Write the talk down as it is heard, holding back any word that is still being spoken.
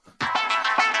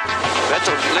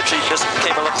Vettel literally just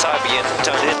came alongside me and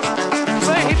turned in.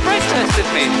 So he brake tested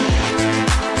me. I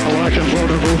like it,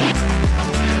 vulnerable.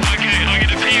 Okay, I'm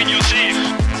gonna pee in your seat.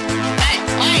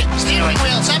 Hey, steering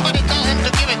wheel, somebody tell him to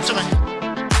give it to me.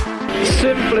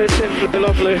 Simply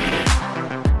lovely.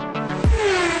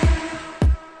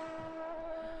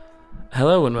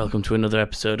 Hello and welcome to another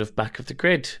episode of Back of the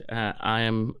Grid. I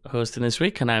am hosting this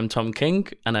week and I am Tom King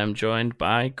and I'm joined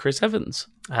by Chris Evans.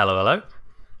 Hello.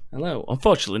 Hello.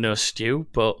 Unfortunately no Stu,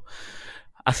 but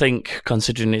I think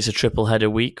considering it's a triple header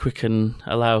week we can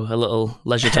allow a little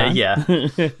leisure time. Yeah.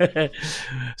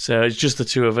 So it's just the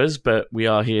two of us, but we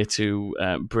are here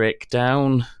to break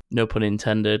down, no pun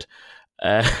intended,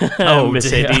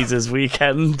 Mercedes'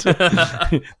 weekend.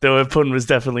 Though a pun was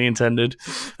definitely intended.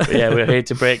 But yeah, we're here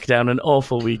to break down an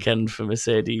awful weekend for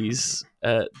Mercedes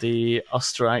at the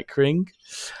Österreich-Ring.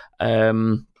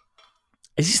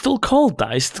 Is it still called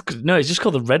that? No, it's just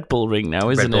called the Red Bull Ring now,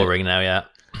 isn't it? Red Bull Ring now, yeah.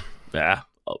 Yeah,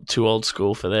 too old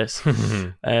school for this.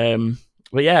 But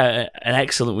yeah, an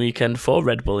excellent weekend for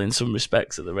Red Bull in some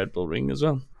respects at the Red Bull Ring as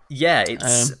well. Yeah,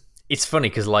 it's funny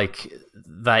because like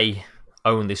they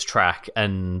own this track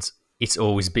and it's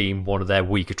always been one of their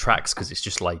weaker tracks because it's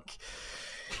just like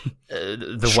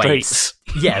the weights.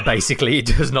 Yeah, basically it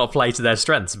does not play to their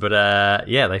strengths. But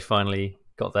yeah, they finally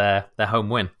got their home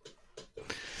win.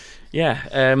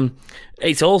 Yeah,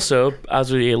 it's also,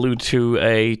 as we allude to,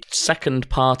 a second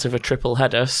part of a triple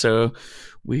header. So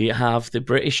we have the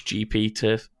British GP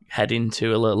to head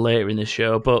into a little later in the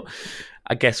show. But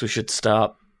I guess we should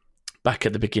start back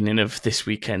at the beginning of this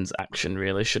weekend's action,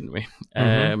 really, shouldn't we?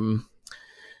 Mm-hmm.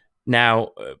 Now,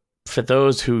 for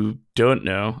those who don't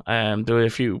know, there were a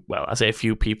few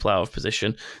people out of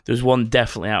position. There was one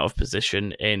definitely out of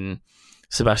position in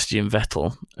Sebastian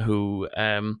Vettel, who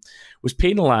was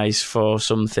penalised for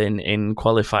something in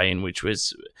qualifying, which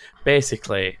was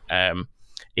basically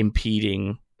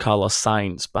impeding Carlos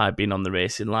Sainz by being on the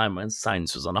racing line when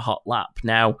Sainz was on a hot lap.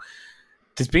 Now,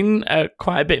 there's been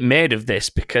quite a bit made of this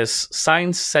because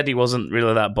Sainz said he wasn't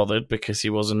really that bothered because he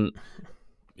wasn't,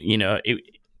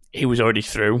 he was already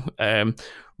through.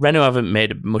 Renault haven't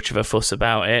made much of a fuss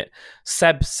about it.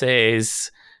 Seb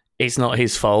says it's not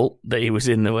his fault that he was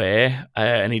in the way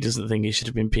and he doesn't think he should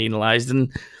have been penalised.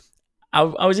 And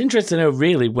I was interested to know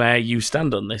really where you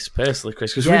stand on this personally,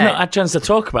 Chris, because we've not had a chance to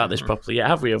talk about this properly yet,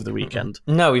 have we, over the weekend?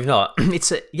 No, we've not.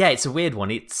 It's a weird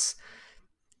one.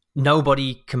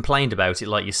 Nobody complained about it,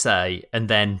 like you say, and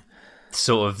then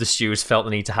sort of the stewards felt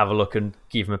the need to have a look and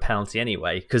give him a penalty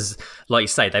anyway, because, like you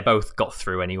say, they both got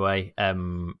through anyway.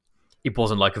 It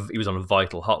wasn't like he was on a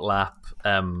vital hot lap.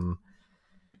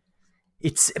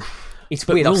 It's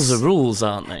but weird. Rules are rules,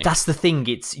 aren't they? That's the thing.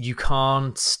 You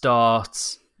can't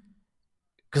start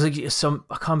because I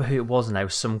can't remember who it was now.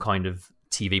 Some kind of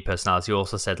TV personality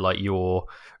also said like you're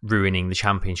ruining the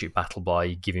championship battle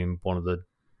by giving one of the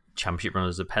championship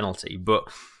runners a penalty, but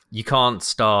you can't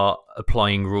start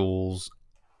applying rules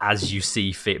as you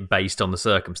see fit based on the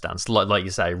circumstance. Like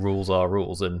you say, rules are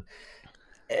rules, and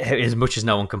as much as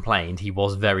no one complained, he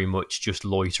was very much just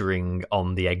loitering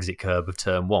on the exit curb of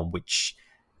turn one, which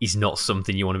is not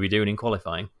something you want to be doing in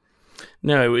qualifying.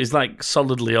 No, it was like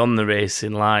solidly on the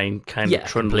racing line, kind of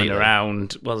trundling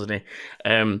around, wasn't he?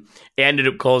 It ended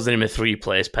up causing him a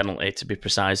 3-place penalty, to be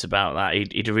precise about that.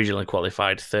 He'd originally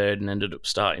qualified third and ended up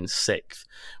starting sixth,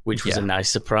 which was a nice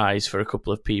surprise for a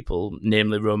couple of people,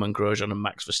 namely Roman Grosjean and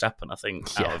Max Verstappen, I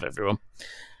think, out of everyone.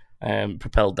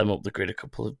 Propelled them up the grid a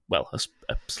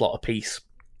slot apiece.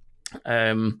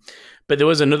 But there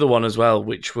was another one as well,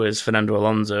 which was Fernando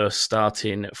Alonso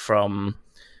starting from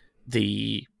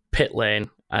the pit lane.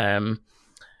 Did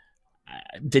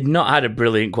not had a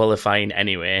brilliant qualifying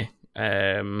anyway.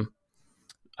 I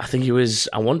think he was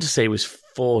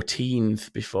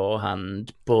 14th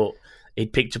beforehand, but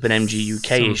he'd picked up an MG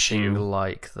UK issue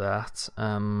like that.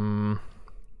 Where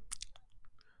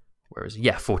is he?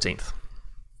 Yeah, 14th.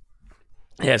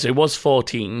 Yeah, so it was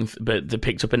 14th, but they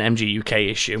picked up an MG UK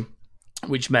issue,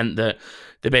 which meant that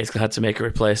they basically had to make a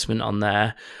replacement on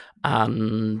there,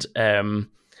 and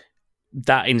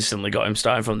that instantly got him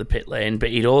starting from the pit lane.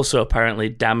 But he'd also apparently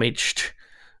damaged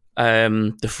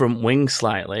the front wing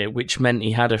slightly, which meant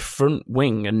he had a front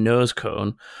wing and nose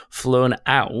cone flown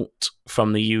out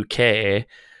from the UK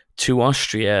to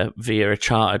Austria via a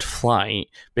chartered flight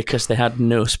because they had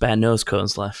no spare nose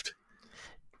cones left.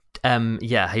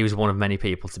 Yeah, he was one of many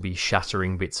people to be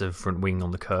shattering bits of front wing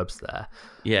on the curbs there.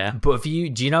 Yeah. But do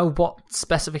you know what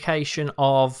specification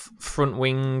of front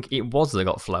wing it was that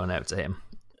got flown out to him?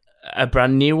 A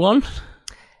brand new one?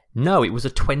 No, it was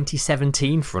a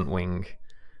 2017 front wing.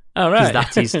 Oh, right.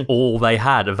 Because that is all they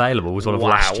had available, was one of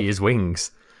last year's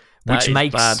wings. That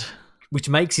is bad. Which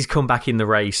makes his comeback in the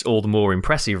race all the more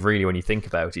impressive, really, when you think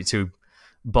about it, to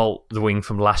bolt the wing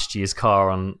from last year's car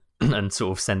on and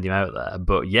sort of send him out there.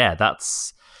 But yeah,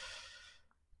 that's...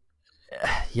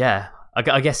 Yeah,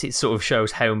 I guess it sort of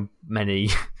shows how many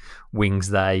wings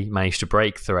they managed to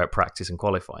break throughout practice and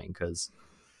qualifying, because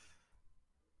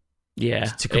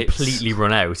to completely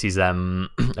run out is a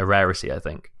rarity, I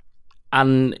think.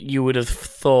 And you would have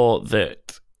thought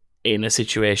that in a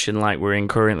situation like we're in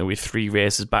currently with 3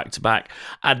 races back-to-back,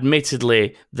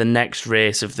 admittedly, the next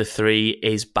race of the 3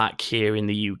 is back here in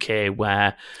the UK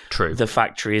where the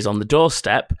factory is on the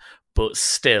doorstep, but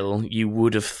still, you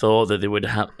would have thought that they would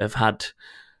have had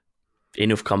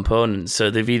enough components. So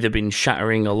they've either been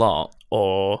shattering a lot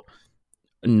or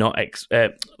not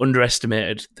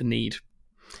underestimated the need.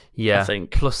 Yeah, I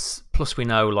think. Plus we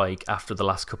know, like, after the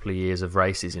last couple of years of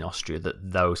races in Austria,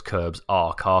 that those curbs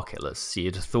are car killers. So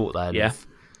you'd have thought they'd have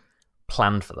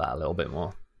planned for that a little bit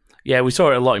more. Yeah, we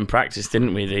saw it a lot in practice,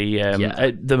 didn't we? The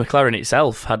McLaren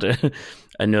itself had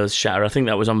a nose shatter. I think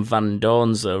that was on Van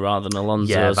Dorn's, though, rather than Alonso's.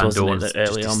 Yeah, Van wasn't Dorn's it,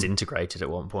 early just on? disintegrated at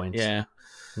one point. Yeah.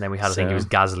 And then we had, I think it was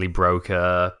Gasly broke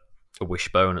a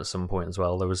wishbone at some point as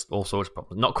well. There was all sorts of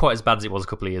problems. Not quite as bad as it was a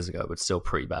couple of years ago, but still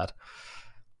pretty bad.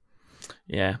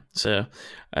 Yeah, so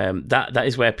that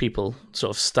is where people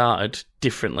sort of started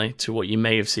differently to what you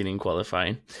may have seen in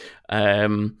qualifying.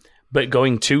 But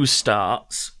going to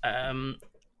starts,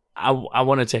 I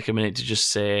want to take a minute to just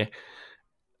say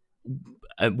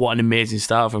what an amazing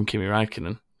start from Kimi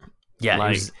Räikkönen. Yeah, it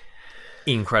was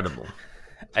incredible.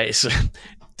 It's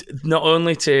not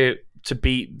only to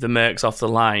beat the Mercs off the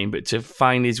line, but to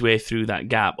find his way through that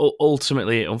gap.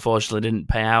 Ultimately, it unfortunately didn't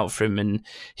pay out for him, and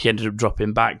he ended up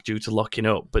dropping back due to locking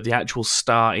up. But the actual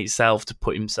start itself, to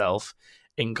put himself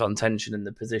in contention in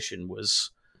the position, was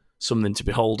something to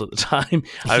behold at the time.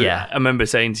 I remember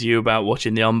saying to you about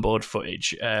watching the onboard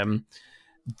footage,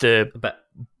 the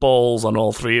balls on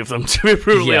all 3 of them, to be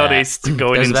brutally honest,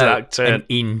 going into that turn. An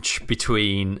inch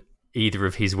between either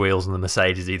of his wheels and the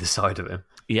Mercedes either side of him.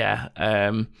 Yeah,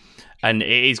 and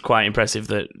it is quite impressive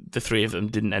that the 3 of them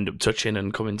didn't end up touching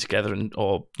and coming together,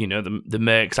 or the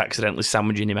Mercs accidentally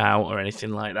sandwiching him out or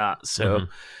anything like that. So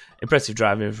impressive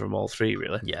driving from all 3,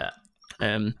 really. Yeah.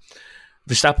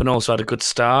 Verstappen also had a good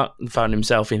start and found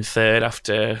himself in 3rd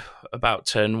after about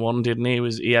turn 1, didn't he?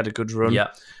 He had a good run.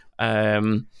 Yeah.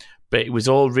 But it was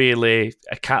all really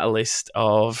a catalyst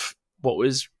of what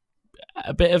was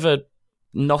a bit of a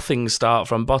nothing start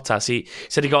from Bottas. He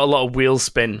said he got a lot of wheel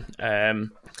spin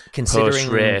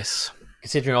post-race.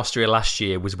 Considering Austria last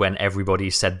year was when everybody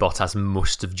said Bottas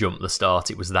must have jumped the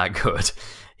start, it was that good.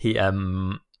 He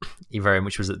very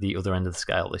much was at the other end of the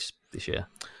scale this year.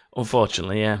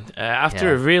 Unfortunately, yeah.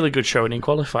 After a really good showing in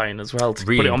qualifying as well, to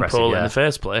really put it on pole in the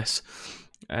first place.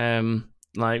 It's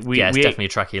definitely a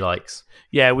track he likes.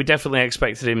 Yeah, we definitely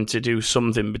expected him to do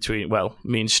something between... Well,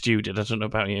 me and Stu did. I don't know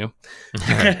about you.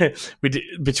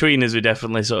 Between us, we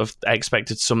definitely sort of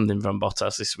expected something from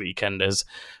Bottas this weekend, as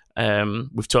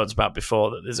we've talked about before,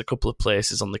 that there's a couple of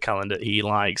places on the calendar he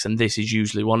likes, and this is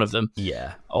usually one of them.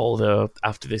 Yeah. Although,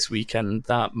 after this weekend,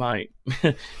 that might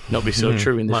not be so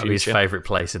true in the future. Might be his favourite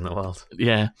place in the world.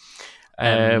 Yeah.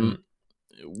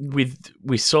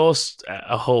 We saw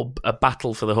a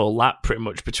battle for the whole lap pretty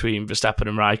much between Verstappen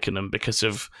and Raikkonen because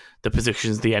of the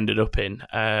positions they ended up in,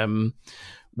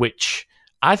 which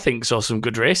I think saw some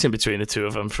good racing between the 2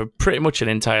 of them for pretty much an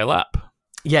entire lap.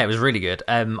 Yeah, it was really good.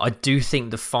 I do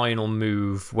think the final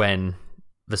move when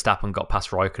Verstappen got past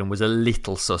Raikkonen was a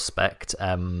little suspect.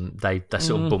 They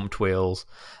sort of bumped wheels.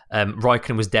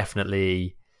 Raikkonen was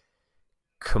definitely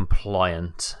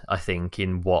compliant, I think,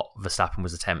 in what Verstappen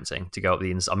was attempting to go up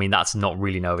the inside. I mean, that's not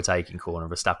really an overtaking corner.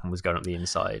 Verstappen was going up the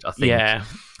inside. I think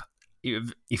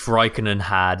if Raikkonen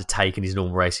had taken his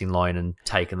normal racing line and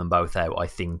taken them both out, I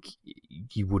think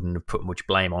you wouldn't have put much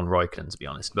blame on Raikkonen, to be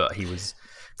honest, but he was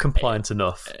compliant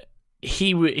enough.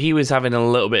 He was having a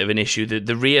little bit of an issue.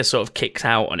 The rear sort of kicked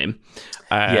out on him.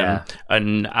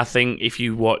 And I think if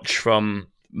you watch from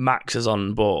Max's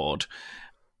on board,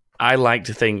 I like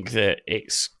to think that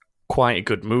it's quite a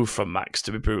good move from Max,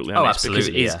 to be brutally honest. Oh,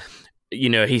 absolutely,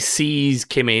 because he sees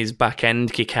Kimi's back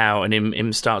end kick out and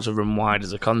him start to run wide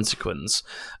as a consequence.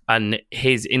 And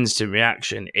his instant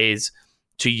reaction is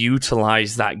to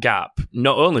utilise that gap,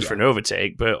 not only for an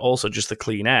overtake, but also just the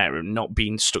clean air and not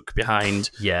being stuck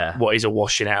behind what is a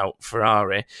washing out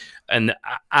Ferrari. And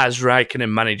as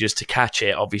Raikkonen manages to catch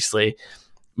it, obviously,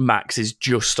 Max is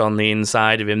just on the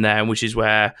inside of him there, which is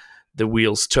where the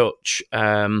wheels touch.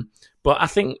 But I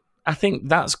think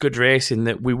that's good racing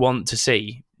that we want to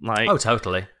see. Oh,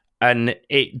 totally. And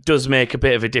it does make a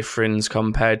bit of a difference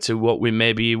compared to what we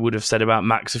maybe would have said about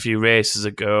Max a few races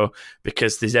ago,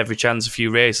 because there's every chance a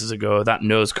few races ago that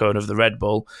nose cone of the Red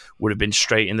Bull would have been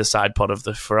straight in the side pod of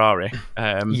the Ferrari.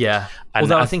 Yeah.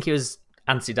 Although I think it was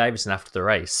Anthony Davidson after the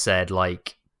race said,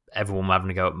 like, everyone were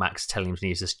having a go at Max, telling him he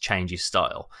needs to change his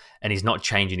style. And he's not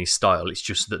changing his style. It's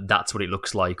just that that's what it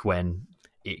looks like when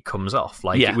it comes off.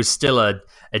 Like, it was still a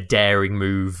daring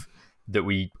move that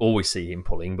we always see him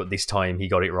pulling, but this time he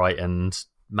got it right and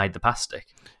made the pass stick.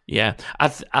 Yeah,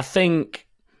 I think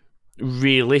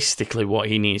realistically what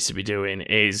he needs to be doing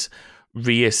is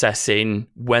reassessing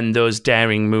when those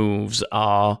daring moves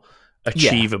are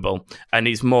achievable. And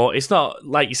it's not,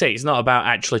 like you say, it's not about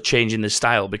actually changing the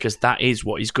style, because that is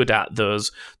what he's good at,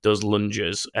 those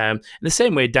lunges. In the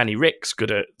same way Danny Rick's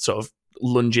good at sort of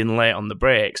lunging late on the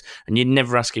brakes, and you'd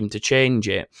never ask him to change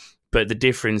it. But the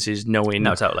difference is knowing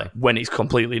when it's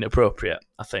completely inappropriate,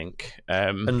 I think.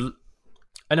 And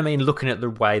I mean, looking at the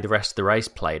way the rest of the race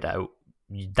played out,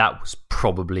 that was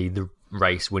probably the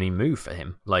race-winning move for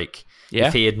him. Like,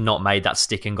 if he had not made that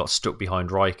stick and got stuck behind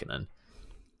Raikkonen,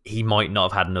 he might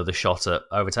not have had another shot at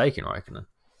overtaking Raikkonen.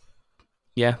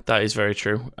 Yeah, that is very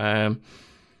true.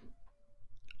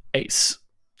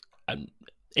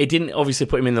 It didn't obviously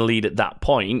put him in the lead at that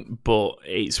point, but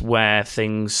it's where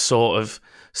things sort of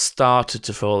started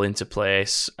to fall into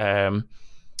place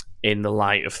in the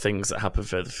light of things that happened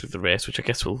further through the race, which I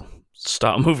guess we'll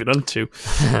start moving on to.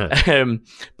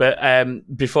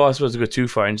 But before I suppose to go too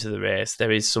far into the race,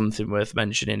 there is something worth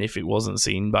mentioning if it wasn't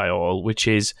seen by all, which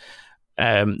is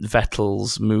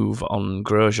Vettel's move on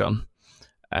Grosjean.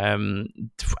 I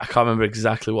can't remember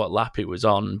exactly what lap it was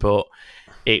on, but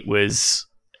it was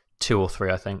 2 or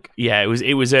 3, I think. Yeah,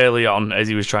 it was early on as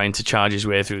he was trying to charge his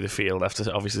way through the field after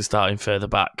obviously starting further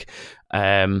back.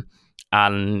 And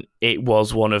it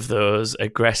was one of those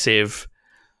aggressive,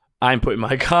 I'm putting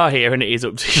my car here and it is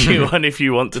up to you, and if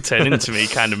you want to turn into me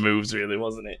kind of moves, really,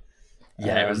 wasn't it?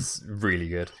 Yeah, it was really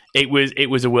good. It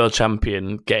was a world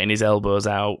champion getting his elbows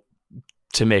out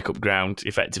to make up ground,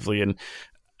 effectively. And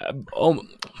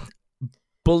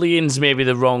bullying's maybe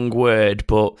the wrong word,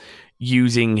 but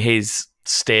using his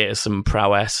status and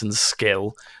prowess and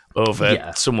skill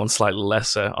over someone slightly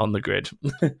lesser on the grid.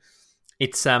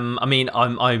 It's I mean,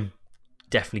 I'm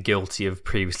definitely guilty of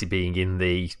previously being in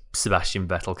the Sebastian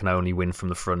Vettel can only win from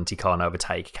the front, he can't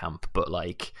overtake camp, but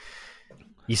like,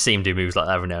 you see him do moves like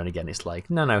that every now and again. It's like,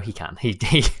 no, he can. He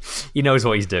knows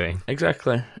what he's doing.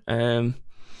 Exactly.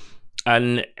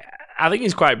 And I think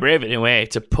it's quite brave in a way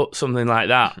to put something like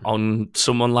that on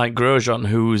someone like Grosjean,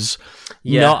 who's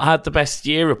not had the best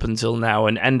year up until now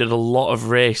and ended a lot of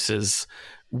races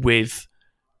with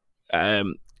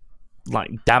like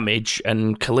damage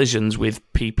and collisions with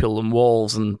people and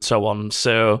walls and so on.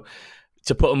 So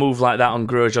to put a move like that on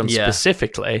Grosjean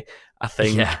specifically, I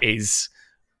think is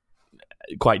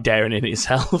quite daring in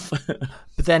itself.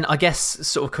 But then I guess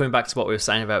sort of coming back to what we were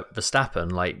saying about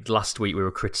Verstappen, like last week we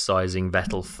were criticising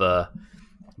Vettel for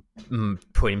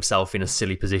putting himself in a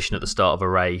silly position at the start of a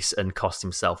race and cost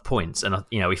himself points. And,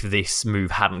 you know, if this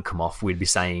move hadn't come off, we'd be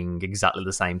saying exactly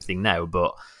the same thing now.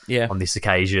 But on this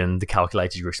occasion, the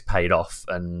calculated risk paid off,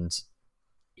 and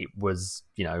it was,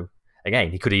 you know, again,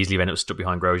 he could easily have ended up stuck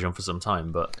behind Grosjean for some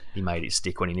time, but he made it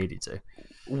stick when he needed to.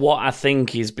 What I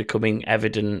think is becoming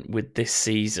evident with this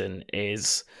season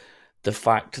is the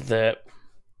fact that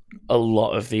a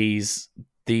lot of these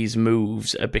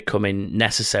moves are becoming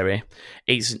necessary.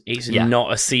 It's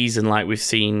not a season like we've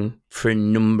seen for a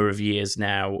number of years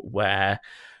now, where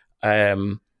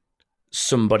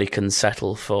somebody can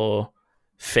settle for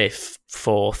 5th,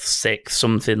 4th, 6th,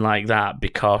 something like that,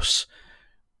 because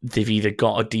they've either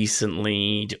got a decent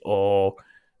lead or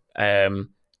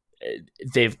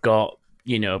they've got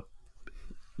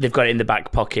it in the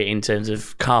back pocket in terms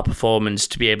of car performance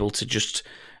to be able to just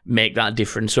make that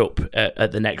difference up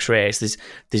at the next race.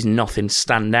 There's nothing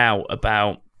stand out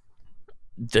about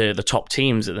the top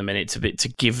teams at the minute to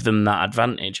give them that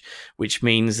advantage, which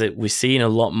means that we're seeing a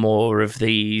lot more of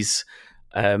these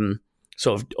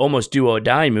sort of almost do or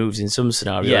die moves in some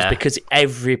scenarios, because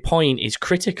every point is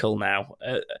critical now.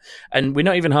 And we're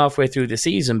not even halfway through the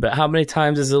season, but how many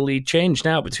times has the lead changed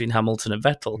now between Hamilton and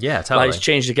Vettel? Yeah, totally. Like, it's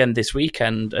changed again this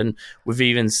weekend, and we've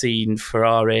even seen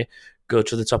Ferrari go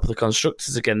to the top of the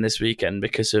constructors again this weekend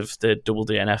because of the double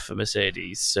DNF for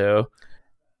Mercedes. So,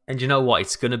 and you know what?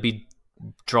 It's going to be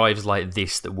drivers like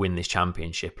this that win this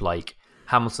championship. Like,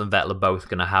 Hamilton and Vettel are both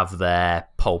going to have their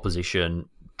pole position,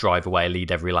 drive away,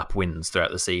 lead every lap, wins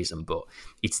throughout the season. But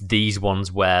it's these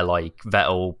ones where, like,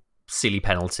 Vettel silly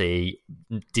penalty,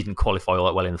 didn't qualify all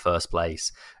that well in the first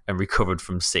place, and recovered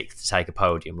from 6th to take a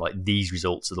podium. Like, these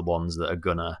results are the ones that are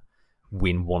gonna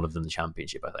win one of them the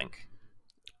championship, I think.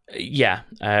 Yeah,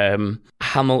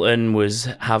 Hamilton was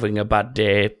having a bad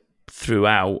day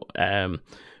throughout,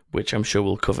 which I'm sure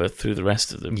we'll cover through the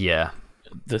rest of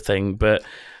the thing. But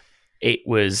it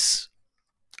was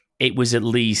at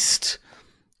least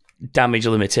damage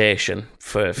limitation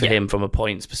for him from a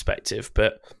points perspective.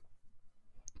 But,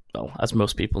 well, as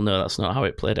most people know, that's not how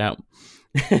it played out.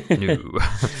 No.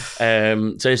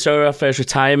 So we saw our first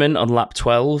retirement on lap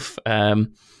 12.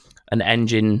 An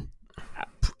engine,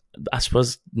 I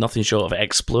suppose, nothing short of an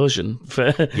explosion for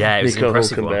It was an Nico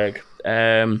impressive Hülkenberg.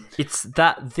 It's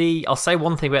that I'll say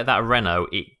one thing about that Renault.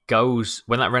 It goes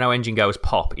when that Renault engine goes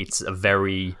pop. It's a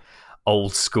very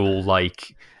old school,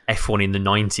 like F1 in the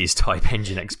 90s type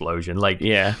engine explosion. Like,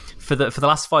 for the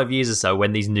last 5 years or so,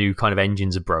 when these new kind of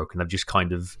engines are broken, they've just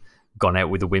kind of gone out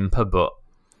with a whimper. But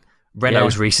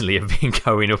Renaults recently have been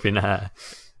going up in an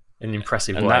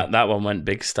impressive way. And that one went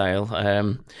big style.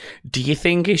 Do you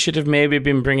think he should have maybe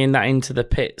been bringing that into the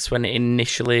pits when it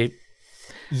initially...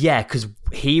 Yeah, because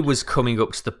he was coming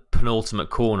up to the penultimate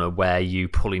corner where you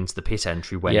pull into the pit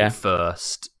entry when it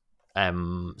first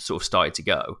sort of started to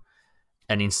go.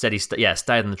 And instead he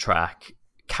stayed on the track,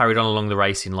 carried on along the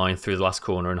racing line through the last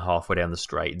corner and halfway down the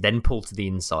straight, then pulled to the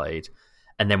inside.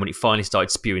 And then when it finally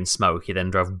started spewing smoke, he then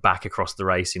drove back across the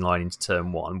racing line into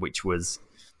turn 1, which was...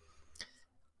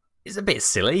 It's a bit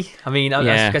silly. I mean,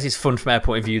 I guess it's fun from our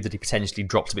point of view that he potentially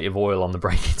dropped a bit of oil on the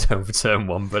braking zone for turn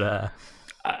 1, but...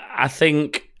 I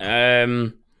think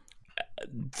the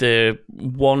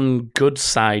one good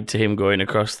side to him going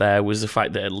across there was the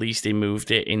fact that at least he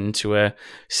moved it into a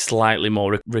slightly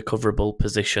more recoverable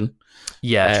position.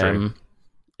 Yeah, true.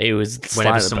 It was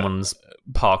whenever someone's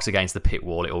parks against the pit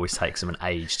wall, it always takes them an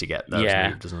age to get those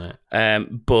moved, doesn't it?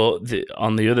 But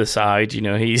on the other side,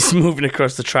 he's moving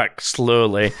across the track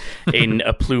slowly in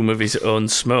a plume of his own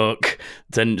smoke,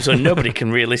 so nobody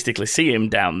can realistically see him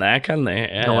down there, can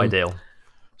they? No ideal.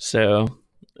 So,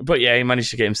 but yeah, he managed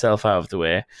to get himself out of the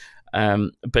way.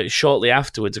 But shortly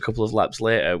afterwards, a couple of laps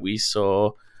later, we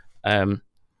saw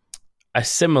a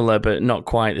similar but not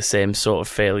quite the same sort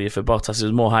of failure for Bottas. It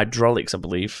was more hydraulics, I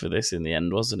believe, for this in the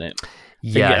end, wasn't it?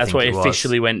 That's what it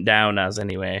officially went down as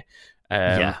anyway.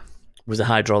 Was a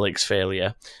hydraulics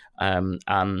failure.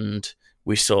 And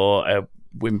we saw a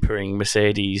whimpering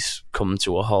Mercedes come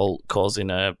to a halt, causing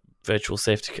a virtual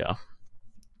safety car.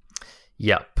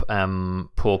 Yep.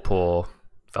 Poor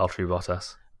Valtteri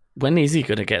Bottas. When is he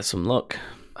going to get some luck?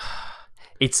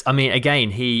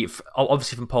 Again, he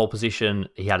obviously from pole position,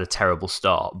 he had a terrible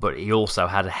start, but he also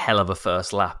had a hell of a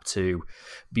first lap to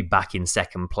be back in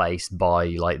second place by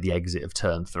like the exit of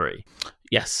turn 3.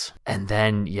 Yes. And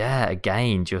then,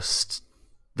 again, just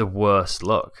the worst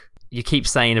luck. You keep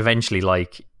saying eventually,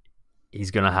 like, he's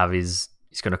going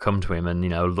to come to him and,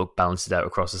 look, balance it out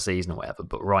across the season or whatever.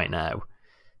 But right now,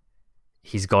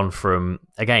 he's gone from,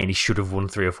 again, he should have won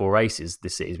 3 or 4 races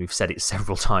this season. We've said it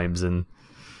several times and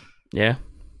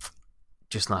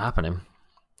just not happening.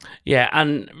 Yeah,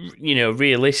 and,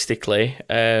 realistically,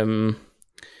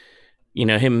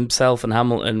 himself and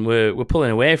Hamilton were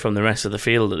pulling away from the rest of the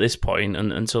field at this point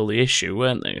until the issue,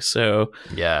 weren't they? So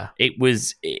it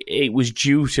was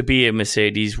due to be a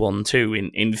Mercedes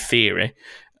 1-2 in theory,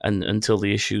 and until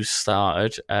the issues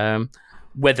started.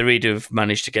 Whether he'd have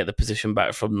managed to get the position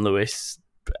back from Lewis,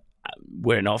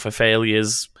 were it not for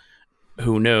failures,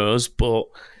 who knows? But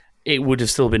it would have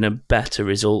still been a better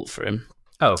result for him.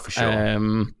 Oh, for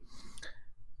sure.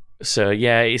 So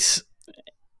yeah, it's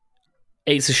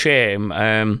a shame.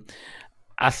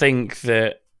 I think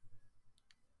that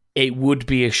it would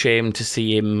be a shame to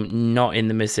see him not in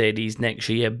the Mercedes next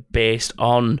year based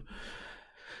on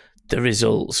the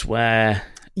results where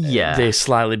they're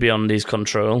slightly beyond his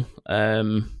control.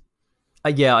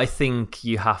 I think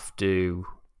you have to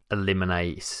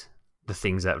eliminate the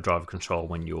things out of driver control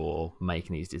when you're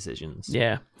making these decisions.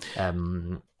 Yeah.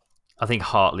 I think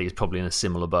Hartley is probably in a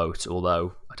similar boat,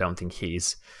 although I don't think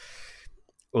his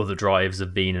other drives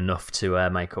have been enough to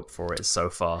make up for it so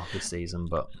far this season.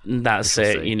 But that's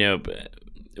it.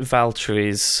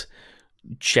 Valtteri's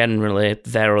generally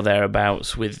there or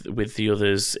thereabouts with the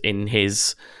others in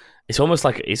his. It's almost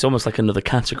like another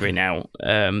category now.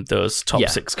 Those top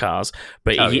 6 cars,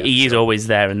 but he is always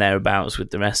there and thereabouts with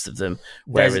the rest of them.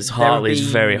 Whereas Hartley's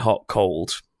very hot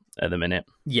cold at the minute.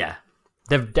 Yeah.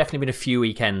 There have definitely been a few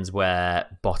weekends where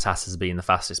Bottas has been the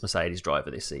fastest Mercedes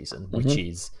driver this season, which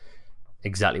is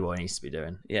exactly what he needs to be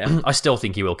doing. Yeah. I still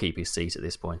think he will keep his seat at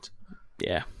this point.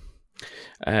 Yeah.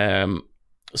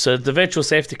 So the virtual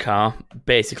safety car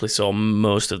basically saw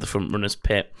most of the front runners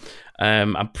pit.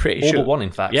 I'm pretty sure all but one,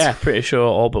 in fact. Yeah, pretty sure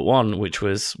all but one, which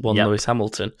was Lewis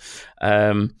Hamilton,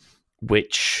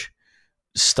 which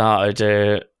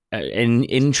started an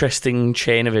interesting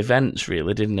chain of events,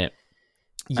 really, didn't it?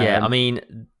 Yeah, I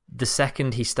mean, the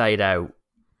second he stayed out,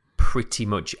 pretty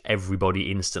much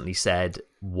everybody instantly said,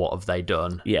 "What have they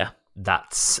done?" Yeah,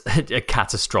 that's a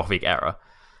catastrophic error.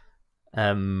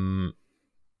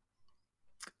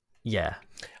 Yeah.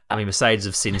 I mean, Mercedes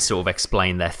have since sort of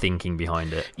explained their thinking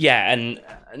behind it. Yeah, and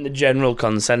the general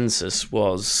consensus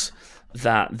was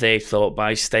that they thought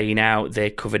by staying out, they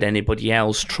covered anybody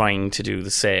else trying to do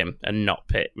the same and not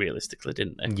pit, realistically,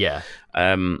 didn't they? Yeah.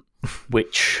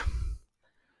 Which,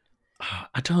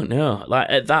 I don't know. Like,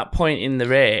 at that point in the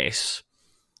race,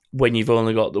 when you've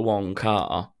only got the one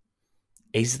car,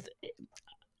 is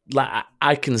like,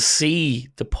 I can see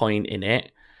the point in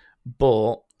it,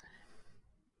 but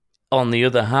on the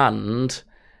other hand,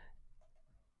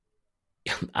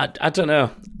 I don't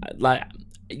know. Like,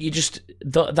 you just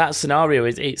that scenario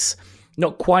it's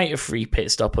not quite a free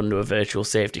pit stop under a virtual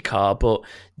safety car, but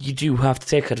you do have to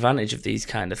take advantage of these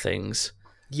kind of things.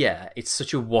 Yeah, it's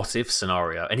such a what if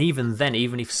scenario, and even then,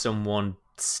 even if someone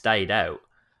stayed out,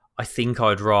 I think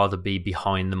I'd rather be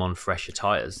behind them on fresher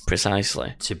tyres.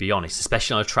 Precisely. To be honest,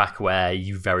 especially on a track where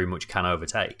you very much can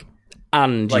overtake,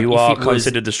 and like, you are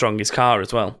considered the strongest car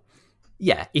as well.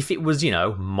 Yeah, if it was,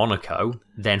 Monaco,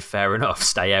 then fair enough,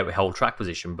 stay out with whole track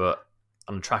position. But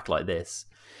on a track like this,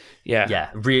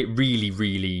 really,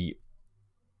 really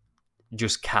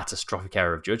just catastrophic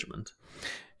error of judgment.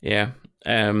 Yeah.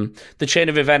 The chain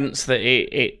of events that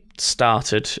it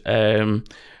started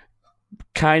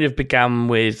kind of began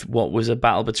with what was a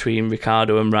battle between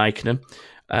Ricciardo and Raikkonen.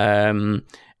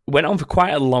 Went on for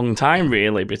quite a long time,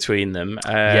 really, between them.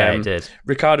 Yeah, it did.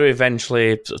 Ricciardo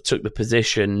eventually took the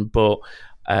position, but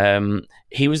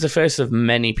he was the first of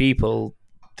many people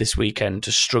this weekend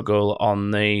to struggle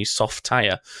on the soft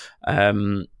tyre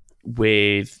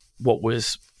with what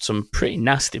was some pretty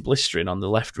nasty blistering on the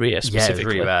left rear, specifically. Yeah, it was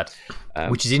really bad.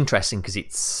 Which is interesting because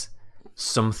it's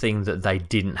something that they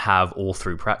didn't have all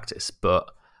through practice, but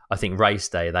I think race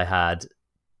day they had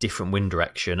different wind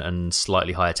direction and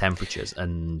slightly higher temperatures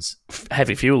and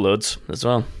heavy fuel loads as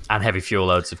well. And heavy fuel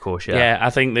loads, of course, yeah. Yeah,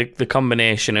 I think the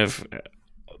combination of,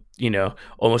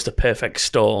 almost a perfect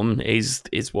storm is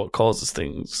what causes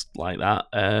things like that.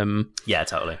 Yeah,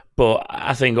 totally. But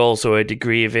I think also a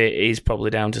degree of it is probably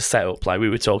down to setup. Like we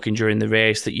were talking during the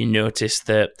race that you noticed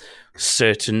that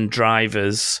certain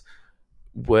drivers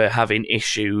were having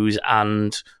issues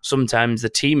and sometimes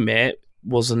the teammate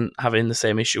wasn't having the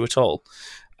same issue at all.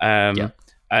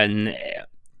 And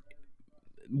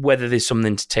whether there's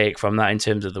something to take from that in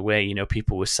terms of the way,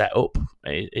 people were set up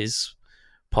is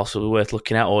possibly worth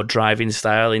looking at, or driving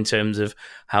style in terms of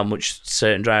how much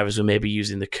certain drivers were maybe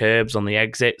using the curbs on the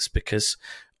exits, because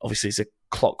obviously it's a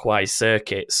clockwise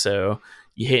circuit, so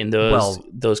you're hitting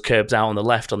those curbs out on the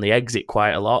left on the exit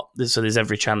quite a lot. So there's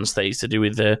every chance that it's to do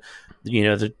with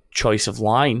the choice of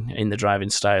line in the driving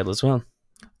style as well.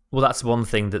 Well, that's one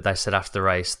thing that they said after the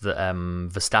race that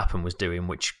Verstappen was doing,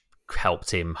 which helped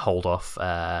him hold off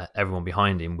everyone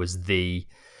behind him, was the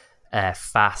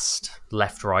fast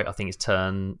left-right. I think it's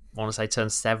turn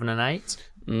 7 and 8.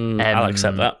 I'll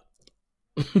accept that.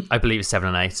 I believe it's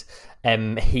 7 and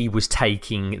 8. He was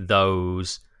taking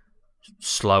those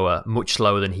much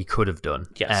slower than he could have done.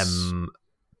 Yes.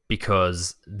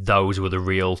 Because those were the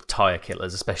real tyre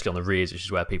killers, especially on the rears, which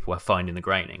is where people were finding the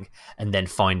graining, and then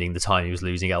finding the time he was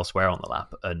losing elsewhere on the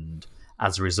lap. And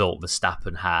as a result,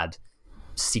 Verstappen had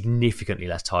significantly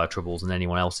less tyre troubles than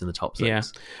anyone else in the top six. Yeah,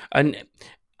 and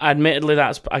admittedly,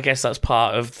 I guess that's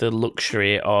part of the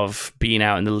luxury of being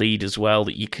out in the lead as well,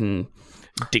 that you can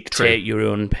dictate your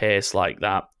own pace like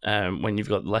that when you've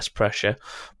got less pressure.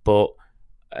 But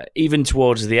even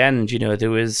towards the end,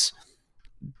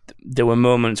 there were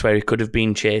moments where he could have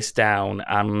been chased down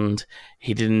and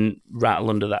he didn't rattle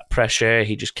under that pressure.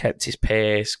 He just kept his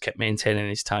pace, kept maintaining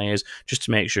his tyres just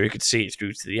to make sure he could see it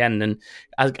through to the end. And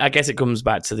I guess it comes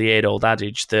back to the age-old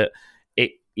adage that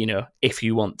if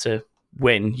you want to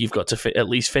win, you've got to at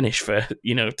least finish for,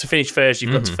 to finish first,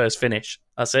 you've got to first finish.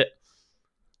 That's it.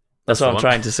 That's what I'm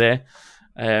trying to say.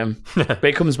 But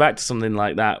it comes back to something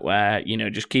like that where,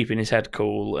 just keeping his head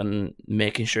cool and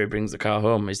making sure he brings the car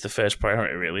home is the first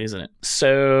priority, really, isn't it?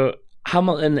 So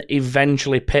Hamilton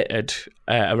eventually pitted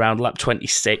around lap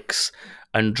 26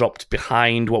 and dropped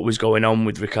behind what was going on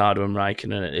with Ricciardo and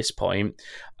Raikkonen at this point.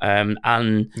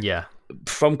 And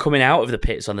from coming out of the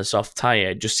pits on the soft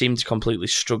tyre, just seemed to completely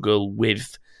struggle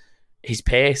with his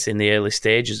pace in the early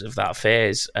stages of that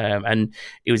phase, and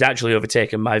he was actually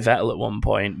overtaken by Vettel at one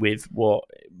point with what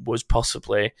was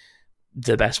possibly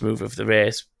the best move of the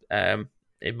race, in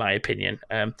my opinion.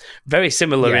 Very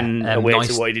similar in a way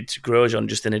to what he did to Grosjean,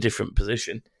 just in a different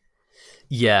position.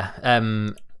 Yeah,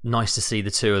 nice to see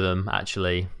the two of them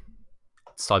actually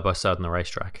side by side on the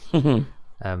racetrack. Rather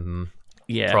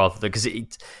because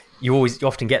you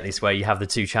often get this where you have the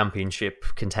two championship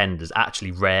contenders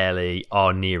actually rarely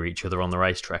are near each other on the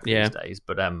racetrack these days.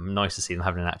 But nice to see them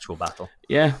having an actual battle.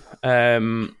 Yeah.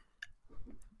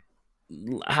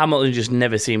 Hamilton just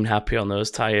never seemed happy on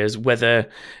those tyres. Whether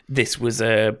this was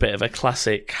a bit of a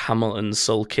classic Hamilton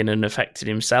sulking and affected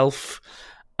himself,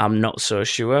 I'm not so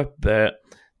sure. But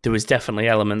there was definitely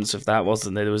elements of that,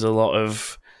 wasn't there? There was a lot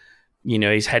of,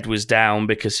 his head was down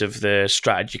because of the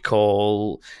strategy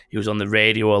call. He was on the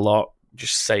radio a lot,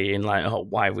 just saying like, "Oh,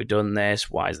 why have we done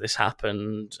this? Why has this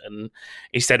happened?" And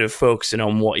instead of focusing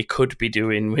on what he could be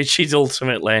doing, which is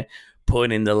ultimately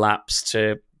putting in the laps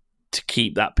to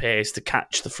keep that pace, to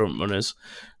catch the front runners.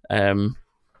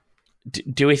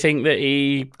 Do we think that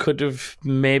he could have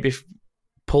maybe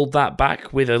pulled that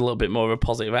back with a little bit more of a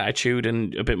positive attitude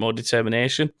and a bit more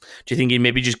determination? Do you think he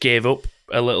maybe just gave up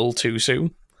a little too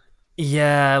soon?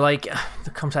 Yeah, like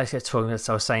the commentator kept talking,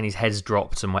 so I was saying his head's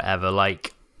dropped and whatever.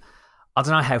 Like, I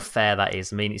don't know how fair that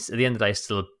is. I mean, at the end of the day, he's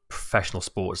still a professional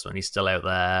sportsman. He's still out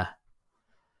there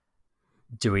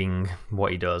doing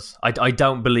what he does. I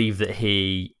don't believe that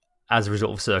he, as a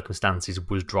result of circumstances,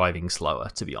 was driving slower,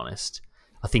 to be honest.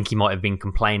 I think he might have been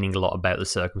complaining a lot about the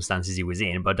circumstances he was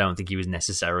in, but I don't think he was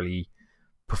necessarily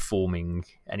performing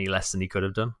any less than he could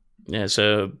have done. Yeah,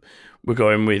 so we're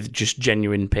going with just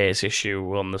genuine pace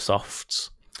issue on the softs,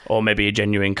 or maybe a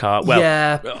genuine car. Well,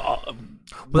 yeah.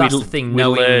 That's the thing,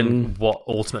 knowing what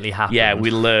ultimately happened. Yeah, we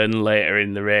learn later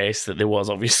in the race that there was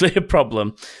obviously a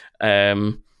problem.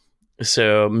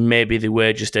 So maybe there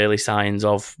were just early signs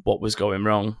of what was going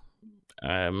wrong.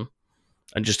 And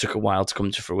just took a while to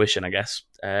come to fruition, I guess.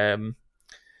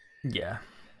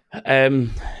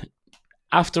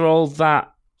 After all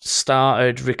that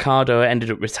started, Ricciardo ended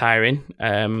up retiring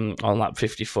on lap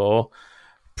 54,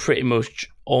 pretty much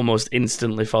almost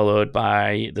instantly followed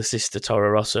by the sister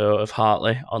Toro Rosso of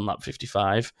Hartley on lap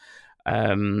 55.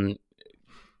 Danny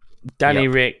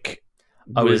Rick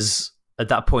was... At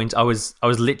that point,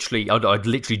 I'd literally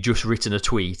just written a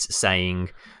tweet saying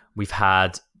we've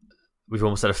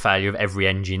almost had a failure of every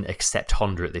engine except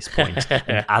Honda at this point.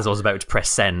 And as I was about to press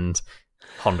send,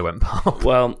 Honda went pop.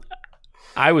 Well,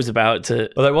 I was about to...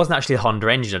 Well, it wasn't actually a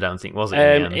Honda engine, I don't think, was it?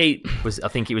 I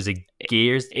think it was a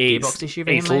gearbox issue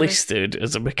for him, It's listed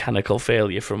as a mechanical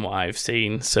failure from what I've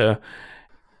seen, so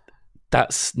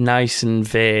that's nice and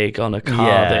vague on a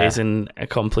car that isn't a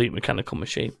complete mechanical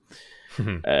machine.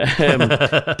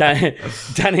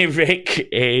 Danny Rick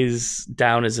is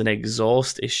down as an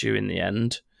exhaust issue in the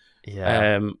end.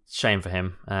 Yeah, shame for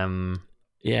him.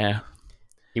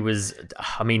 He was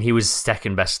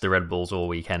second best of the Red Bulls all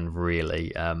weekend,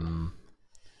 really.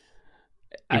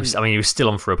 He was still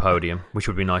on for a podium, which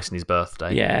would be nice on his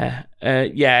birthday. Yeah,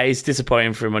 it's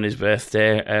disappointing for him on his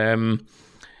birthday.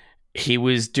 He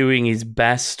was doing his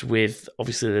best with,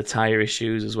 obviously, the tyre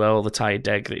issues as well, the tyre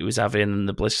deg that he was having and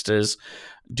the blisters,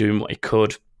 doing what he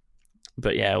could.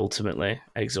 But yeah, ultimately,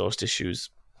 exhaust issues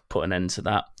put an end to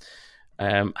that.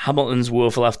 Hamilton's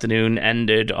woeful afternoon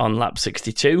ended on lap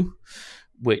 62,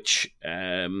 which,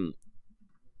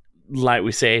 like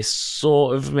we say,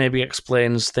 sort of maybe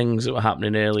explains things that were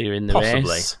happening earlier in the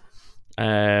race.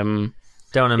 Don't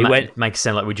want to make it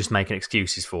sound like we're just making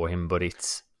excuses for him, but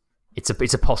it's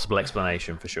a possible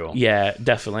explanation for sure. Yeah,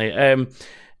 definitely.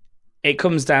 It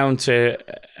comes down to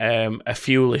a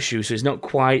fuel issue, so it's not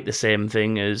quite the same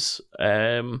thing as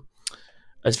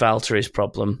Valtteri's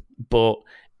problem, but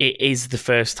it is the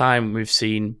first time we've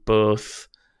seen both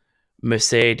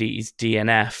Mercedes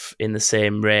DNF in the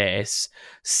same race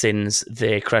since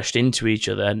they crashed into each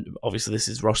other. And obviously this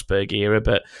is Rosberg era,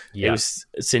 but it was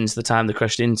since the time they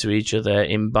crashed into each other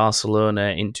in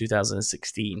Barcelona in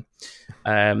 2016.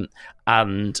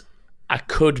 And I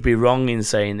could be wrong in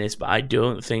saying this, but I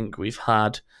don't think we've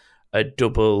had a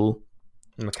double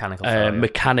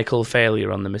mechanical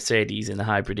failure on the Mercedes in the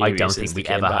hybrid era. I don't think we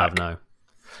ever have, no.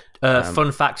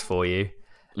 Fun fact for you.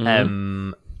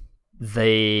 Mm-hmm.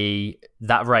 The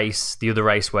other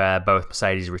race where both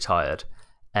Mercedes retired,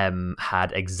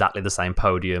 had exactly the same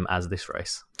podium as this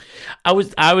race. I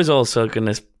was also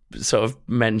going to sort of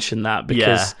mention that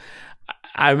because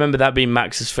I remember that being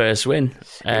Max's first win.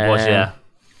 It was, yeah.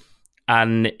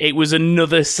 And it was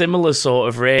another similar sort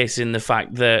of race in the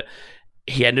fact that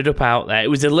he ended up out there. It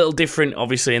was a little different,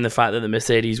 obviously, in the fact that the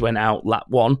Mercedes went out lap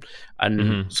 1,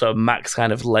 and so Max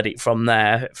kind of led it from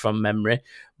there, from memory.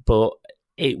 But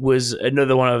it was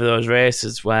another one of those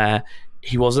races where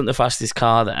he wasn't the fastest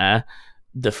car there.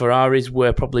 The Ferraris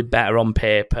were probably better on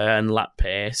paper and lap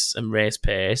pace and race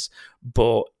pace,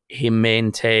 but he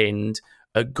maintained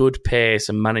a good pace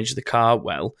and managed the car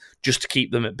well just to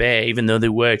keep them at bay, even though they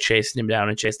were chasing him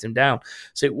down.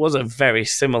 So it was a very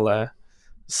similar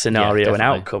scenario and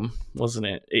outcome, wasn't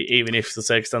it? Even if the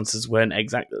circumstances weren't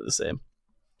exactly the same.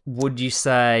 Would you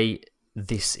say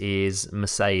this is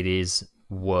Mercedes'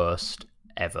 worst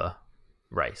ever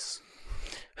race?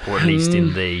 Or at least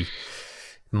in the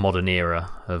modern era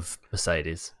of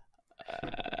Mercedes?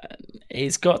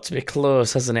 It's got to be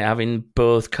close, hasn't it? Having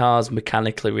both cars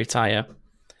mechanically retire.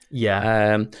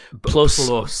 Yeah.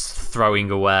 Plus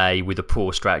throwing away with a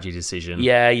poor strategy decision.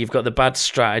 Yeah, you've got the bad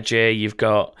strategy. You've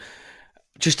got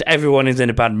just everyone is in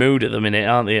a bad mood at the minute,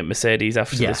 aren't they, at Mercedes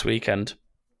after this weekend?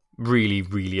 Really,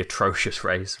 really atrocious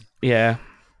race. Yeah.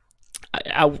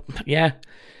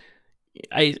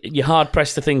 You're hard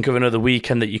pressed to think of another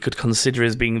weekend that you could consider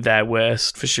as being their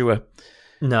worst, for sure.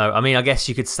 No, I mean, I guess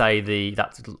you could say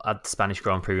that Spanish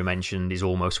Grand Prix we mentioned is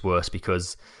almost worse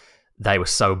because they were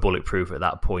so bulletproof at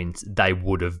that point. They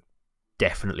would have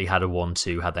definitely had a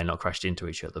 1-2 had they not crashed into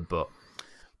each other. But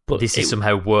this is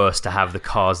somehow worse to have the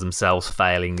cars themselves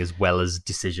failing as well as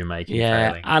decision making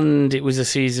failing. And it was a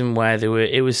season where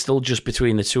it was still just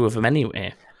between the two of them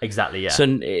anyway. Exactly, yeah.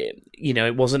 So,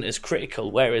 it wasn't as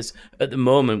critical. Whereas at the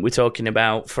moment, we're talking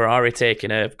about Ferrari taking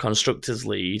a constructors'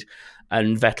 lead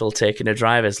and Vettel taking a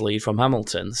driver's lead from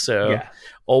Hamilton. So,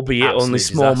 albeit Absolute only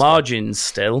small disaster. margins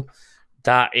still,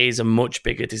 that is a much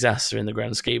bigger disaster in the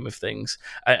grand scheme of things,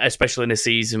 especially in a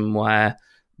season where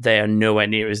they are nowhere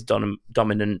near as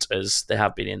dominant as they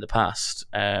have been in the past.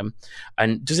 And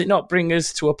does it not bring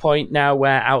us to a point now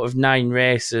where out of 9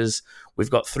 races, we've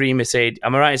got 3 Mercedes...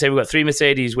 Am I right in saying we've got 3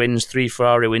 Mercedes wins, 3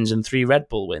 Ferrari wins, and 3 Red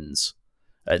Bull wins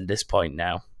at this point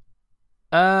now?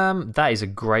 That is a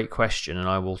great question, and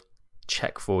I will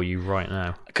check for you right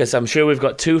now. Because I'm sure we've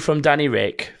got 2 from Danny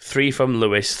Rick, 3 from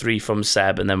Lewis, 3 from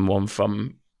Seb, and then 1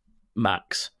 from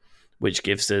Max, which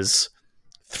gives us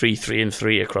 3, 3, and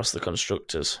 3 across the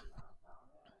constructors.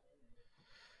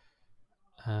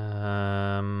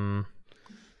 Yeah,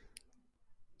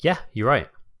 you're right.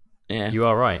 Yeah, you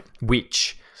are right.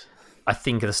 Which I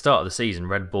think at the start of the season,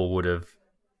 Red Bull would have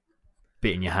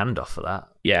bitten your hand off for that.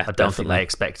 Yeah, I don't think they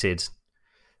expected.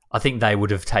 I think they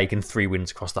would have taken 3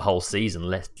 wins across the whole season,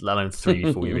 let alone 3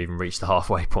 before you even reached the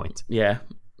halfway point. Yeah.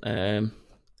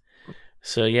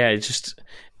 So yeah,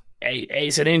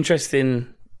 it's an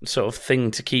interesting sort of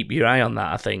thing to keep your eye on,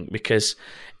 that I think, because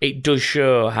it does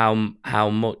show how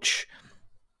much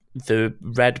the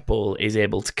Red Bull is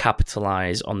able to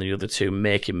capitalise on the other two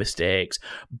making mistakes.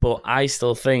 But I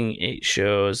still think it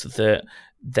shows that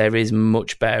there is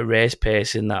much better race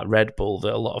pace in that Red Bull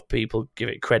that a lot of people give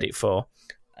it credit for.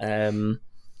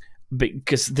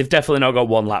 Because they've definitely not got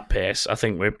one lap pace. I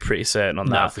think we're pretty certain on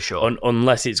that. No, for sure.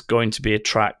 Unless it's going to be a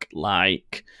track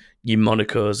like your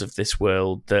Monacos of this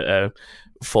world that are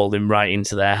falling right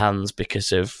into their hands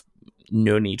because of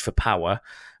no need for power.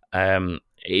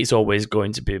 It's always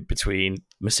going to be between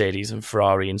Mercedes and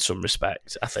Ferrari in some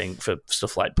respect, I think, for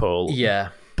stuff like pole. Yeah.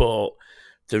 But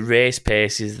the race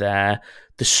pace is there.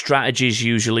 The strategy is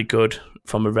usually good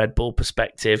from a Red Bull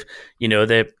perspective. You know,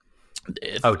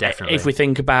 definitely. If we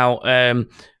think about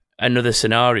another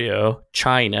scenario,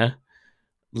 China,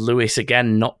 Lewis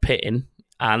again not pitting,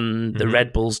 and the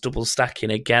Red Bulls double stacking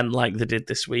again like they did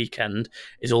this weekend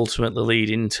is ultimately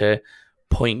leading to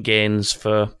point gains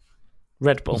for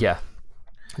Red Bull. Yeah.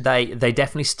 They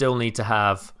definitely still need to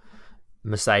have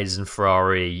Mercedes and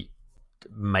Ferrari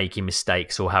making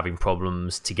mistakes or having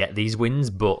problems to get these wins,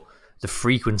 but the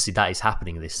frequency that is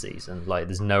happening this season, like,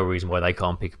 there's no reason why they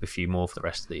can't pick up a few more for the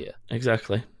rest of the year.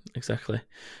 Exactly.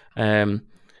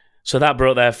 So that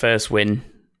brought their first win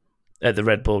at the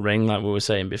Red Bull Ring, like we were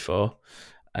saying before.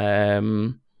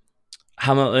 Hamilton's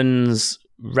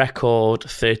record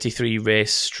 33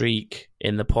 race streak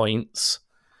in the points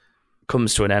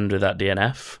comes to an end with that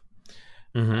DNF.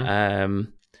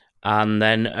 And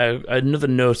then another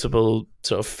notable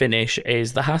sort of finish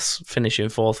is the Haas finishing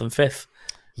 4th and 5th.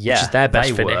 Yeah, which is their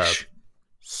best finish.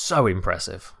 So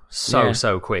impressive.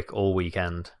 So quick all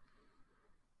weekend.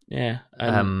 Yeah.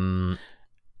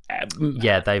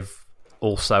 They've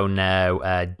also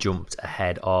now jumped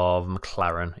ahead of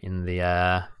McLaren in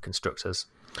the constructors.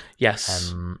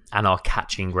 Yes. And are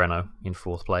catching Renault in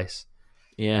 4th place.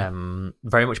 Yeah.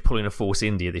 Very much pulling a Force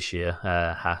India this year,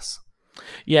 Haas.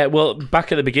 Yeah, well,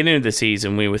 back at the beginning of the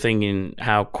season, we were thinking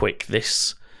how quick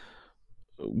this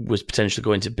was potentially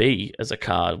going to be as a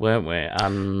car, weren't we?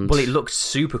 And Well, it looked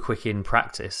super quick in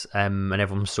practice, and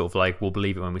everyone's sort of like, we'll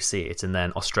believe it when we see it. And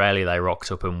then Australia, they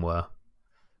rocked up and were,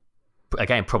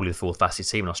 again, probably the fourth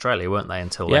fastest team in Australia, weren't they,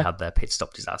 until they had their pit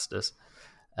stop disasters.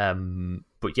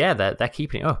 But yeah, they're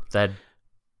keeping it up. They're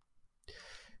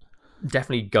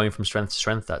definitely going from strength to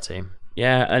strength, that team.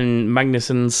 Yeah, and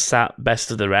Magnussen's sat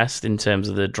best of the rest in terms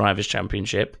of the Drivers'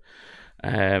 Championship.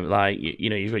 You've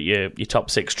got your top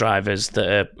 6 drivers that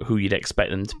are who you'd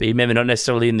expect them to be. Maybe not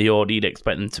necessarily in the order you'd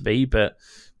expect them to be, but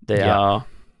they are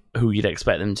who you'd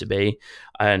expect them to be.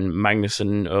 And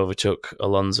Magnussen overtook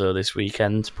Alonso this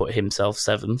weekend to put himself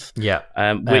 7th. Yeah.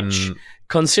 Which,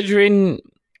 considering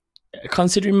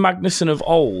Magnussen of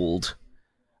old,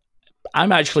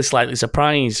 I'm actually slightly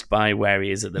surprised by where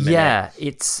he is at the minute. Yeah,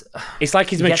 it's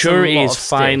like his maturity has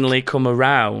finally come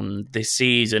around this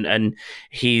season, and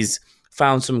he's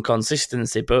found some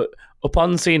consistency. But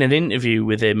upon seeing an interview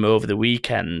with him over the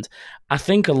weekend, I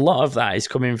think a lot of that is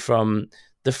coming from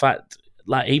the fact,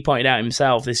 like he pointed out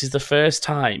himself, this is the first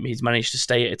time he's managed to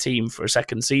stay at a team for a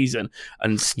second season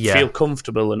and feel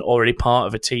comfortable and already part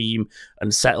of a team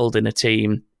and settled in a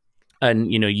team.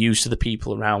 And, used to the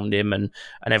people around him and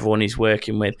everyone he's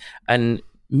working with. And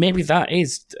maybe that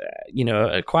is,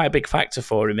 quite a big factor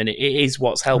for him. And it is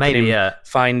what's helping him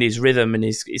find his rhythm and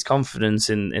his confidence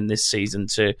in this season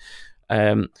to,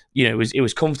 it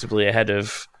was comfortably ahead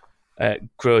of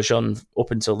Grosjean up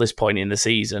until this point in the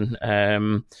season,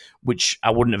 which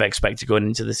I wouldn't have expected going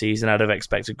into the season. I'd have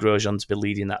expected Grosjean to be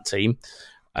leading that team.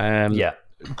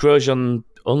 Grosjean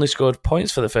only scored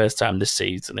points for the first time this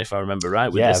season, if I remember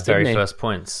right. With this, very first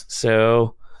points.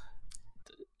 So,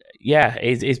 yeah,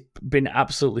 he's been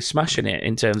absolutely smashing it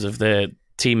in terms of the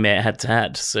teammate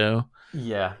head-to-head. So,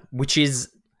 yeah, which is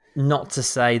not to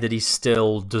say that he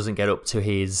still doesn't get up to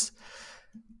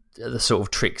the sort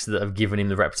of tricks that have given him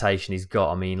the reputation he's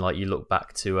got. I mean, like you look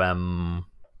back to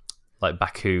like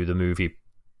Baku, the movie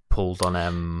pulled on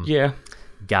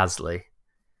Gasly.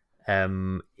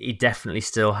 He definitely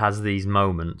still has these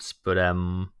moments, but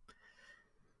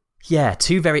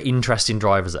two very interesting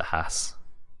drivers at Haas.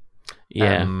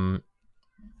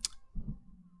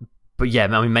 But yeah,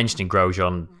 I mean, mentioning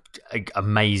Grosjean,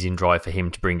 amazing drive for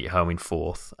him to bring it home in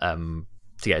 4th, to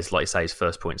get his, like you say, his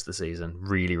first points of the season.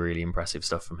 Really, really impressive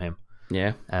stuff from him.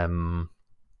 Yeah.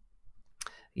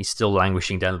 He's still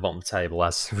languishing down the bottom of the table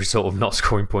as a result of not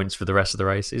scoring points for the rest of the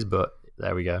races, but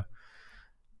there we go.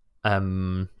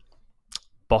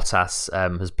 Bottas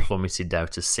has plummeted down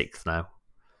to 6th now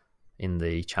in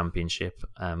the championship.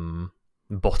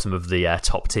 Bottom of the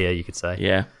top tier, you could say.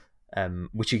 Yeah.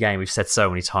 Which, again, we've said so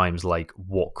many times, like,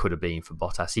 what could have been for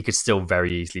Bottas? He could still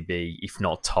very easily be, if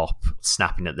not top,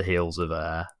 snapping at the heels of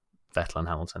Vettel and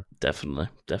Hamilton. Definitely.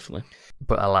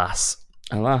 But alas.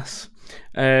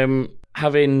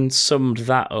 Having summed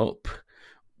that up,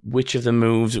 which of the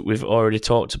moves that we've already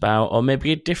talked about, or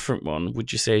maybe a different one,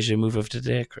 would you say is your move of the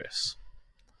day, Chris?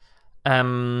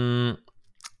 The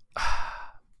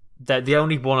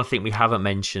only one I think we haven't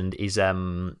mentioned is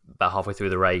about halfway through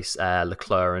the race,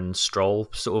 Leclerc and Stroll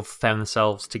sort of found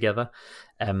themselves together.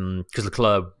 Because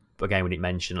Leclerc, again, we didn't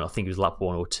mention, I think it was lap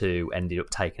 1 or 2, ended up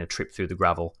taking a trip through the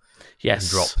gravel. Yes. And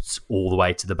dropped all the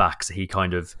way to the back, so he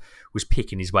kind of was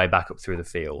picking his way back up through the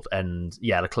field. And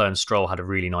yeah, Leclerc and Stroll had a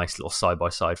really nice little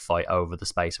side-by-side fight over the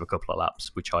space of a couple of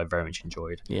laps, which I very much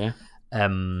enjoyed. Yeah.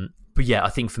 But yeah, I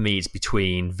think for me it's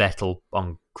between Vettel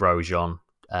on Grosjean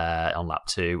on lap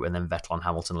 2 and then Vettel on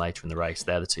Hamilton later in the race.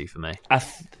 They're the two for me.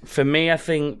 For me, I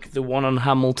think the one on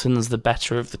Hamilton's the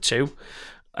better of the two.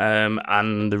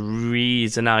 And the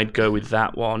reason I'd go with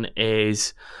that one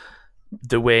is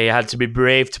the way he had to be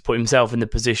brave to put himself in the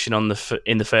position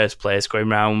in the first place,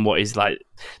 going around what is like,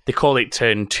 they call it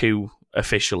turn 2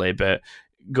 officially, but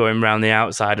going around the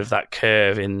outside of that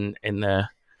curve in the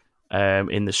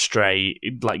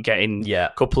straight, like getting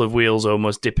a couple of wheels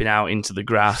almost dipping out into the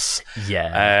grass.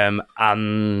 Yeah.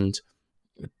 And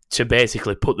to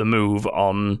basically put the move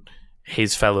on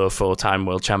his fellow 4-time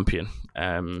world champion.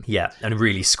 And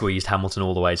really squeezed Hamilton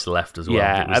all the way to the left as well.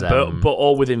 Yeah, but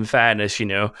all within fairness,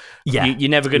 you're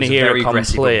never going to hear a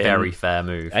complaint. Very fair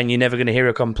move. And you're never going to hear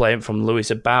a complaint from Lewis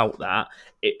about that,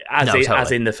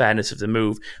 as in the fairness of the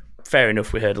move. Fair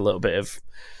enough, we heard a little bit of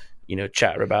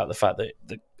chatter about the fact that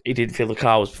he didn't feel the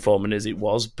car was performing as it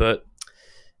was, but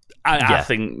I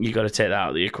think you got to take that out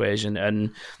of the equation.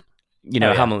 And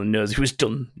Hamilton knows he was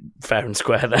done fair and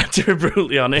square there, to be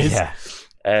brutally honest.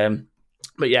 Yeah.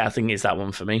 But yeah, I think it's that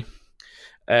one for me.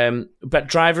 But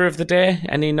driver of the day,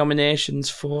 any nominations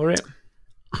for it?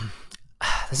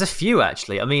 There's a few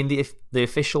actually. I mean, the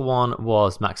official one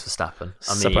was Max Verstappen.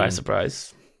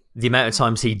 Surprise. The amount of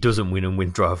times he doesn't win and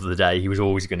win driver of the day, he was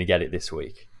always going to get it this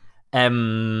week. I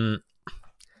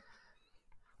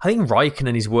think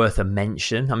Raikkonen is worth a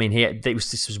mention. I mean,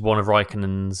 this was one of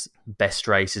Raikkonen's best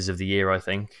races of the year, I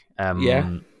think. I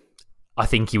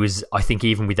think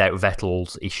even without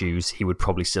Vettel's issues, he would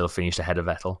probably still have finished ahead of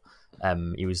Vettel.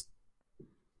 He was,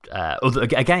 other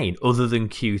than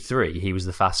Q3, he was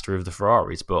the faster of the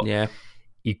Ferraris, but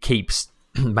he keeps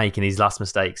making these last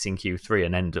mistakes in Q3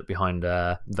 and end up behind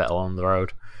Vettel on the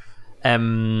road.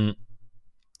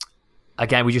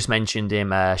 Again, we just mentioned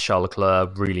him, Charles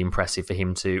Leclerc, really impressive for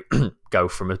him to go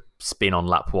from a spin on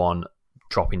lap 1,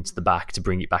 drop into the back to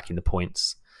bring it back in the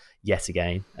points yet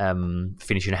again.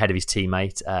 Finishing ahead of his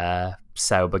teammate,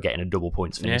 Sauber getting a double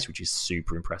points finish, which is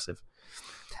super impressive.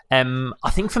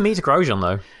 I think for me to Grosjean,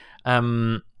 though,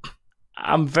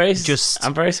 I'm very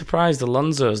surprised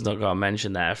Alonso's not got a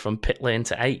mention there from pit lane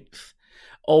to 8th.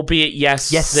 Albeit,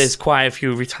 yes, there's quite a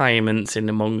few retirements in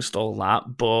amongst all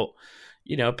that, but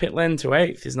pit lane to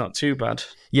 8th is not too bad.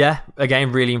 Yeah,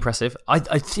 again, really impressive. I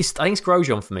think it's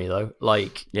Grosjean for me, though.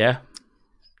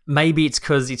 Maybe it's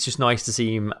because it's just nice to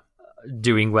see him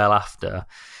doing well after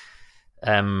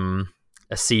a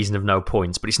season of no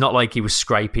points, but it's not like he was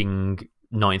scraping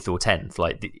 9th or 10th,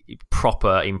 like the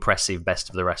proper impressive best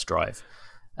of the rest drive.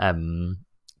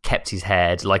 Kept his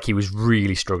head, like he was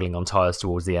really struggling on tyres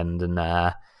towards the end,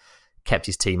 and kept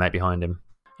his teammate behind him.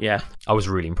 Yeah, I was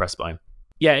really impressed by him.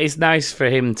 Yeah, it's nice for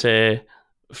him to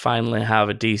finally have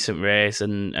a decent race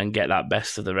and get that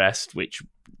best of the rest, which,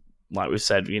 like we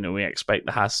said, we expect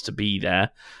the Haas to be there.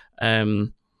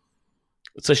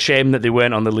 It's a shame that they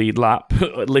weren't on the lead lap.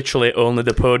 Literally, only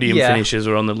the podium finishers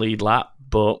were on the lead lap,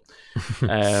 but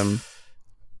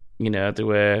they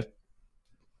were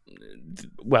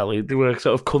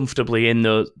sort of comfortably in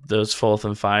those fourth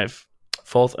and fifth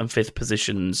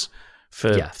positions for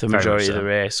the majority of the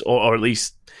race, or at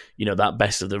least that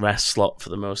best of the rest slot for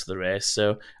the most of the race.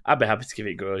 So I'd be happy to give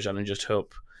it Grosjean and just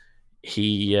hope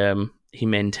he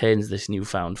maintains this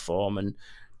newfound form and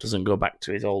doesn't go back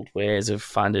to his old ways of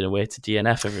finding a way to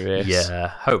DNF every race. Yeah,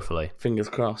 hopefully. Fingers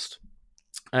crossed.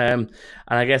 And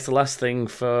I guess the last thing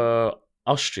for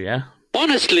Austria.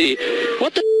 Honestly,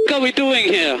 what the f*** are we doing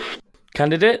here?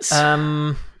 Candidates?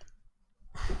 I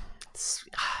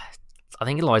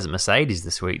think it lies at Mercedes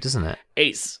this week, doesn't it?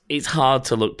 It's hard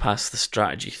to look past the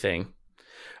strategy thing.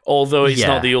 Although it's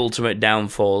not the ultimate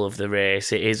downfall of the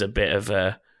race, it is a bit of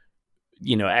a...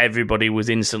 everybody was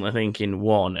instantly thinking,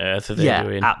 what on earth are they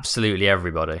doing? Yeah, absolutely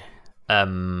everybody.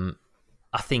 I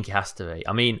think it has to be.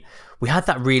 I mean, we had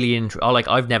that really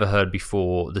I've never heard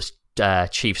before the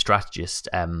chief strategist,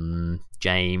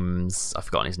 James. I've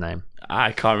forgotten his name.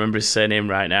 I can't remember his surname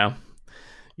right now.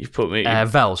 You've put me.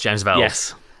 James Vels.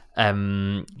 Yes.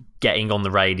 Getting on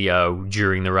the radio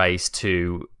during the race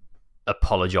to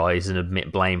apologise and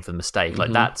admit blame for the mistake.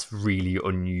 Like that's really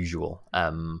unusual.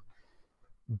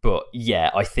 But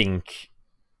yeah, I think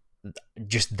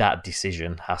just that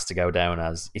decision has to go down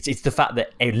as it's the fact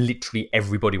that literally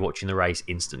everybody watching the race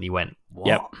instantly went, "What?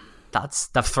 Yep.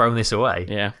 They've thrown this away."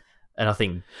 Yeah, and I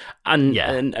think, and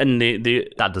the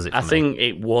that does it. I think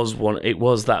it was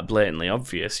that blatantly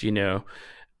obvious.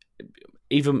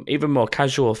 Even more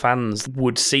casual fans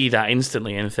would see that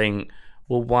instantly and think,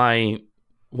 "Well,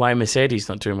 why Mercedes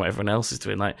not doing what everyone else is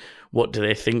doing? Like, what do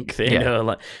they think they know?"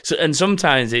 Like, so, and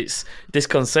sometimes it's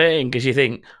disconcerting because you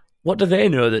think, what do they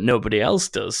know that nobody else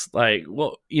does? Like,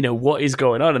 what is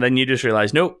going on? And then you just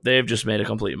realise, nope, they've just made a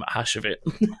complete hash of it.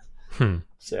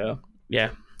 So,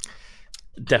 yeah,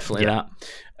 definitely that.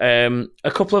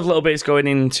 A couple of little bits going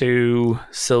into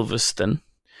Silverstone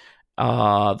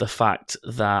are the fact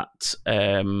that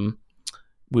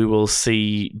we will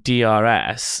see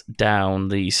DRS down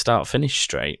the start-finish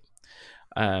straight.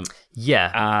 And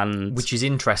which is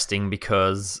interesting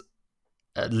because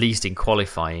at least in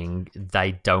qualifying,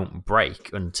 they don't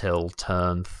brake until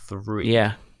turn 3.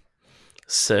 Yeah.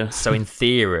 So in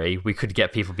theory, we could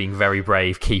get people being very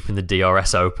brave, keeping the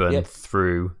DRS open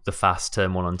through the fast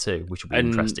turn 1 and 2, which would be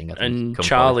interesting, I think. And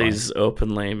Charlie's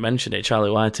openly mentioned it.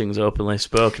 Charlie Whiting's openly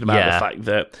spoken about the fact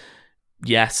that,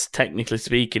 yes, technically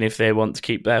speaking, if they want to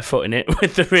keep their foot in it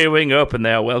with the rear wing open,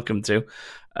 they are welcome to.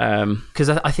 Because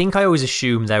I think I always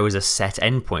assumed there was a set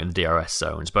endpoint of the DRS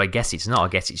zones, but I guess it's not. I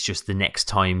guess it's just the next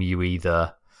time you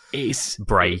either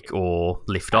brake or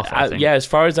lift off, I think. Yeah, as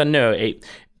far as I know,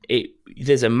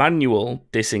 there's a manual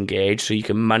disengage, so you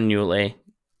can manually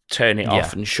turn it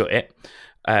off and shut it.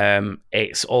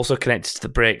 It's also connected to the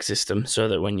brake system, so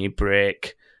that when you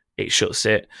brake, it shuts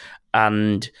it.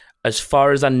 And as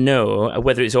far as I know,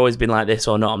 whether it's always been like this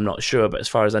or not, I'm not sure. But as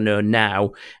far as I know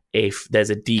now, if there's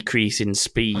a decrease in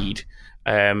speed,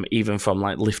 even from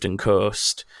like lift and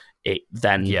coast, it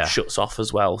then shuts off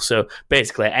as well. So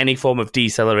basically, any form of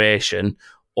deceleration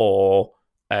or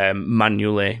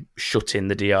manually shutting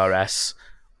the DRS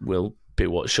will be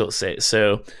what shuts it.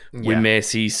 So we may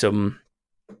see some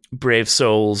brave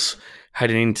souls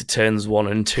heading into turns 1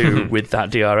 and 2 with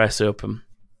that DRS open.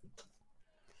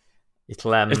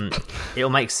 It'll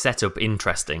make setup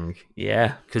interesting.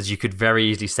 Yeah. Because you could very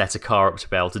easily set a car up to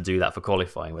be able to do that for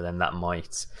qualifying, but then that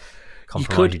might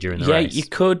compromise you during the race. Yeah, you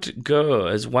could go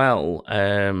as well.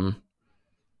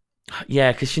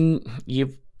 Because you're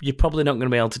probably not going to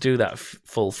be able to do that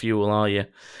full fuel, are you?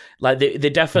 Like they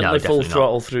definitely full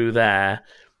throttle through there,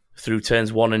 through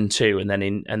turns 1 and 2,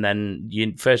 and then your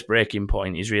first braking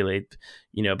point is really,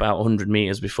 about 100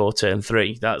 meters before turn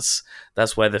 3. That's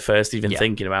where they're first even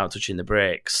thinking about touching the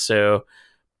brakes. So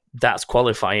that's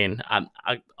qualifying.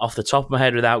 I off the top of my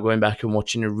head, without going back and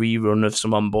watching a rerun of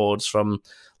some onboards from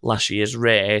last year's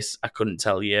race, I couldn't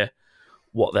tell you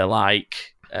what they're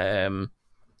like in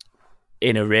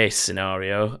a race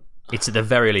scenario. It's at the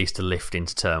very least a lift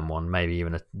into turn 1, maybe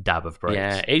even a dab of brakes.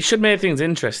 Yeah, it should make things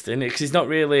interesting because it's not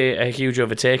really a huge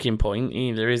overtaking point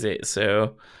either, is it?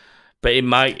 So, but it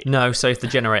might. No, so if they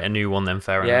generate a new one, then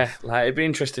fair enough. Yeah, it'd be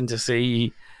interesting to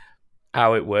see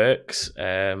how it works,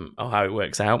 or how it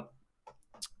works out.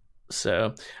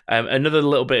 So, another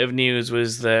little bit of news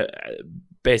was that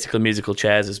basically musical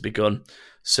chairs has begun.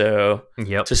 So,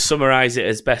 to summarise it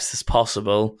as best as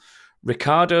possible,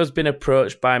 Ricciardo's been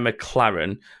approached by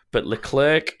McLaren, but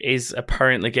Leclerc is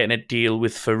apparently getting a deal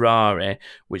with Ferrari,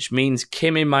 which means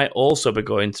Kimi might also be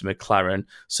going to McLaren.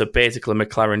 So basically,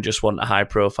 McLaren just want a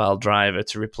high-profile driver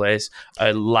to replace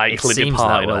a likely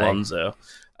departing Alonso.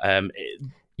 I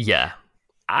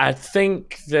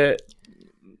think that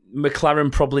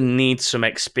McLaren probably needs some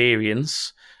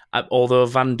experience, although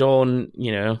Van Dorn,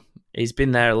 he's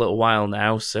been there a little while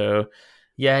now, so...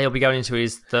 Yeah, he'll be going into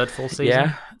his third full season.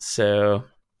 Yeah, so...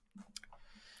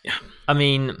 Yeah. I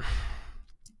mean,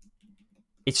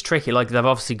 it's tricky. Like, they've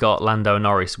obviously got Lando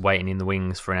Norris waiting in the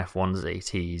wings for an F1 seat.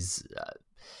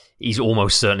 He's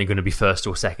almost certainly going to be first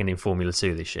or second in Formula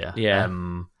 2 this year. Yeah.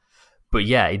 But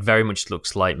yeah, it very much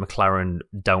looks like McLaren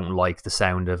don't like the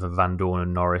sound of a Van Dorn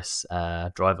and Norris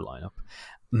driver lineup.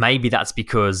 Maybe that's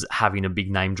because having a big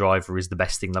name driver is the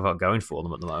best thing they've got going for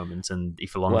them at the moment. And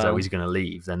if Alonso is going to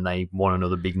leave, then they want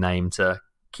another big name to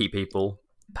keep people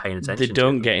paying attention. They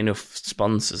don't get enough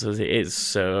sponsors as it is,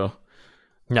 so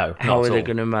no. How are they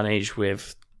going to manage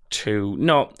with two?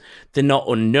 They're not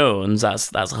unknowns.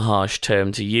 That's a harsh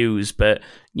term to use, but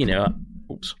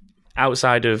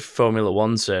outside of Formula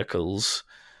One circles,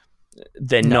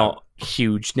 they're not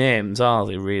huge names, are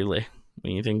they? Really,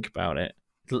 when you think about it.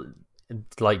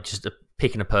 Like just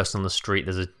picking a person on the street,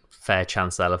 there's a fair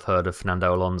chance they'll have heard of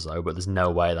Fernando Alonso, but there's no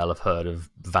way they'll have heard of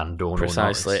Van Dorn.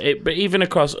 Precisely. But even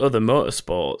across other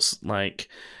motorsports, not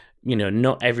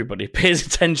everybody pays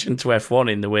attention to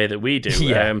F1 in the way that we do.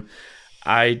 Yeah.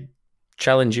 I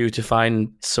challenge you to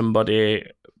find somebody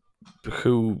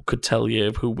who could tell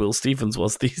you who Will Stevens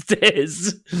was these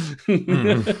days. Who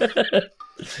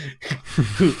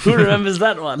remembers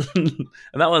that one? And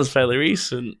that one's fairly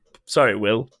recent. Sorry,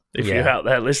 Will, if you're out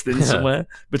there listening somewhere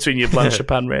between your Blanche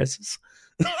Chopin races.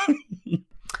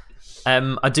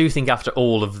 I do think after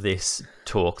all of this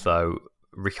talk, though,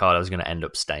 Ricciardo's going to end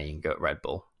up staying at Red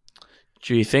Bull.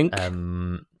 Do you think?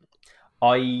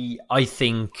 I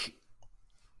think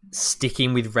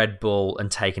sticking with Red Bull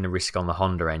and taking a risk on the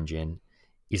Honda engine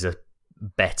is a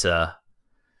better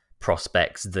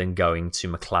prospect than going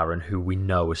to McLaren, who we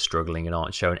know are struggling and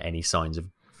aren't showing any signs of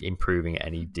improving at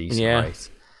any decent rate.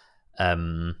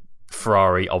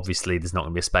 Ferrari, obviously, there's not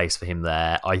going to be a space for him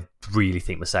there. I really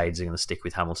think Mercedes are going to stick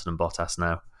with Hamilton and Bottas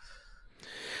now.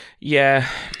 Yeah.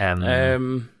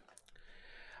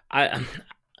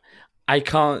 I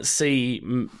can't see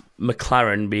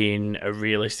McLaren being a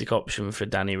realistic option for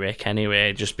Danny Rick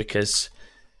anyway, just because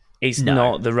it's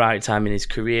not the right time in his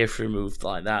career for a move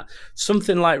like that.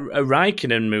 Something like a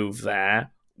Raikkonen move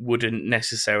there wouldn't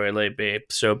necessarily be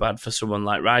so bad for someone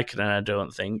like Raikkonen, I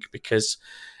don't think, because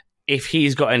if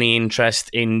he's got any interest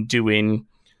in doing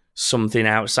something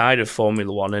outside of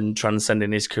Formula One and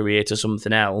transcending his career to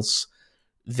something else,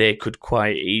 they could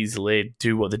quite easily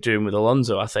do what they're doing with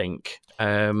Alonso, I think.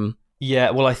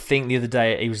 Yeah, well, I think the other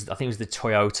day, it was the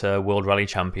Toyota World Rally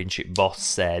Championship boss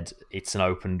said it's an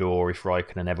open door if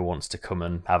Raikkonen ever wants to come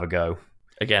and have a go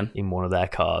again in one of their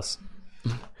cars.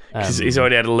 He's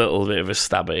already had a little bit of a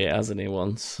stab at it, hasn't he,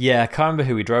 once? Yeah, I can't remember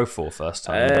who he drove for first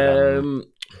time.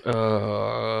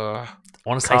 I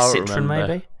want to say Can't Citroen, remember.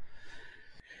 maybe.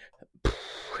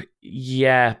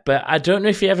 Yeah, but I don't know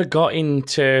if he ever got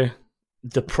into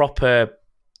the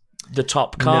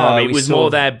top car. No, it he was sort more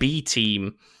of- their B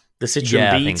team. The Citroen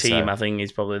Yeah, I B think team, so. I think,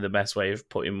 is probably the best way of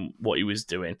putting what he was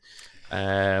doing.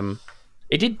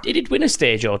 He did win a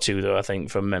stage or two, though, I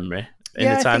think, from memory, in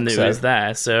Yeah, the I time think that so. he was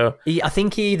there. So, I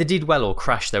think he either did well or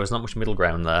crashed. There was not much middle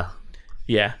ground there.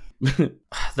 yeah.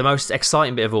 The most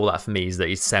exciting bit of all that for me is that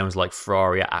it sounds like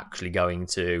Ferrari are actually going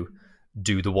to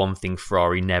do the one thing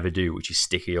Ferrari never do, which is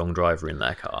stick a young driver in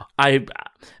their car.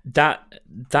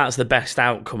 That's the best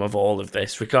outcome of all of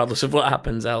this, regardless of what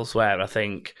happens elsewhere. I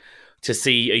think to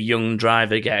see a young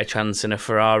driver get a chance in a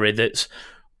Ferrari that's,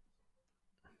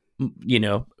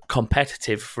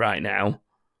 competitive right now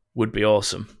would be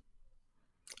awesome.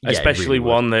 Yeah, it Especially really would.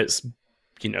 one that's,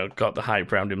 got the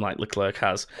hype around him like Leclerc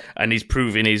has, and he's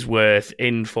proving his worth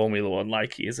in Formula One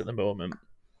like he is at the moment.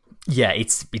 Yeah,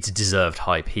 it's deserved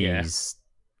hype. Yeah. He's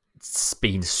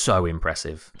been so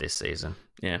impressive this season.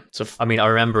 Yeah. So I mean, I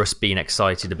remember us being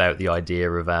excited about the idea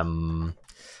of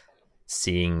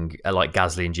seeing like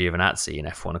Gasly and Giovinazzi in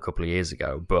F1 a couple of years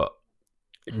ago, but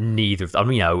neither of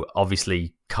them,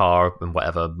 obviously car and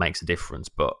whatever makes a difference,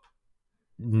 but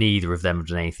neither of them have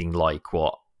done anything like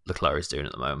what Leclerc is doing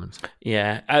at the moment.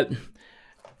 yeah,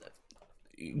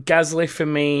 Gasly for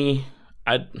me,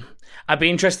 I'd be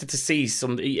interested to see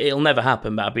some. It'll never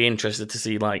happen, but I'd be interested to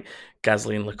see like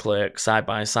Gasly and Leclerc side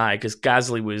by side, because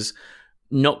Gasly was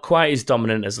not quite as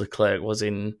dominant as Leclerc was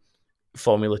in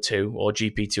Formula 2 or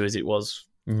GP2 as it was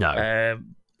No.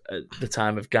 at the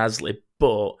time of Gasly,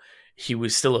 but he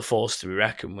was still a force to be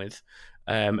reckoned with.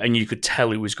 And you could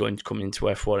tell he was going to come into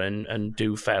F1 and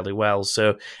do fairly well.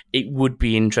 So it would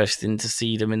be interesting to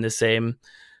see them in the same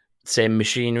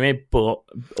machinery, but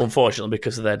unfortunately,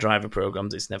 because of their driver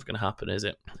programs, it's never going to happen, is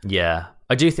it? Yeah.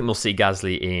 I do think we'll see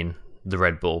Gasly in the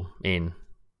Red Bull in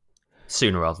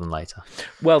sooner rather than later.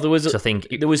 Well, there was So I think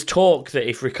there was talk that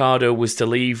if Ricciardo was to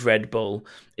leave Red Bull,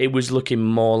 it was looking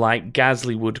more like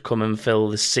Gasly would come and fill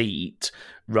the seat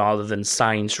rather than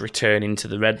Sainz returning to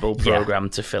the Red Bull program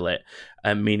to fill it,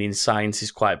 meaning Sainz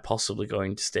is quite possibly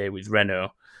going to stay with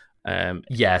Renault. I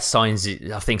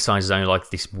think Sainz is only like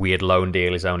this weird loan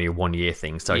deal is only a 1 year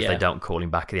thing. So if Yeah. they don't call him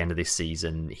back at the end of this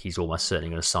season, he's almost certainly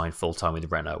going to sign full time with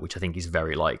Renault, which I think is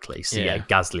very likely. So yeah,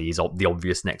 Gasly is the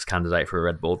obvious next candidate for a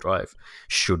Red Bull drive,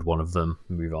 should one of them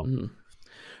move on.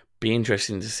 Be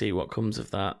interesting to see what comes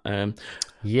of that.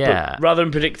 Yeah. But rather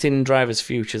than predicting drivers'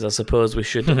 futures, I suppose we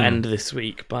should end this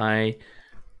week by,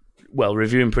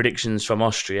 reviewing predictions from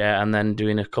Austria and then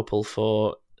doing a couple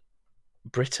for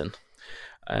Britain.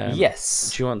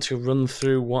 Yes. Do you want to run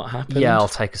through what happened? Yeah, I'll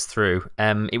take us through.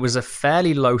 It was a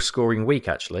fairly low-scoring week,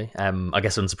 actually. I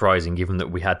guess unsurprising, given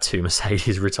that we had two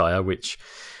Mercedes retire, which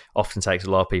often takes a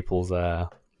lot of people's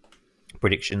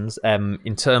predictions.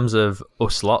 In terms of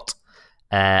us lot,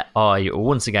 I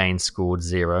once again scored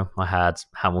 0. I had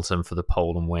Hamilton for the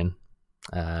pole and win,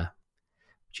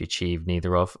 which he achieved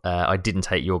neither of. I didn't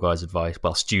take your guys' advice,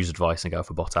 Stu's advice, and go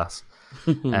for Bottas.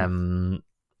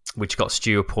 Which got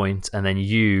Stu a point, and then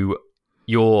you're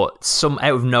out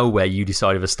of nowhere, you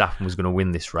decided Verstappen was going to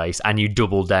win this race, and you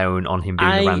doubled down on him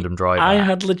being a random driver. I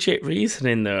had legit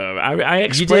reasoning, though. I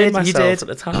explained myself at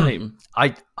the time.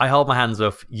 I hold my hands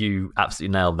up. You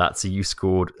absolutely nailed that. So you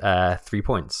scored 3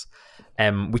 points,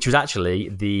 which was actually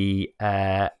the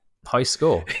high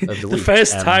score of the week. The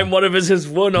first time one of us has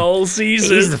won all It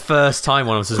season. is the first time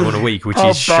one of us has won a week, which How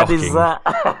is bad shocking. is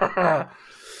that?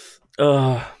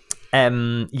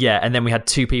 Yeah, and then we had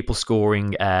two people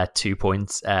scoring 2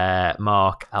 points.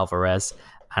 Mark Alvarez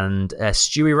and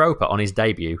Stewie Roper on his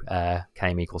debut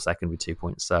came equal second with 2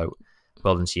 points. So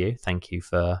well done to you. Thank you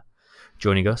for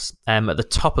joining us. At the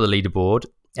top of the leaderboard,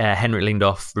 Henrik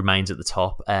Lindhoff remains at the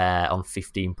top on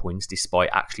 15 points, despite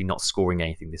actually not scoring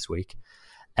anything this week.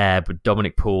 But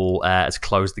Dominic Poole has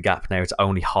closed the gap now to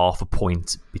only half a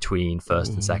point between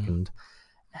first and second.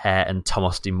 And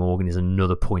Thomas De Morgan is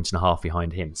another 1.5 points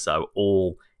behind him. So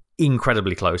all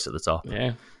incredibly close at the top.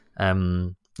 Yeah.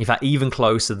 In fact, even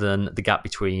closer than the gap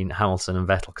between Hamilton and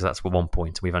Vettel, because that's for 1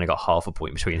 point. And we've only got half a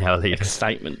point between our leaders.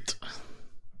 Excitement.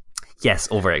 Yes,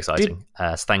 all very exciting.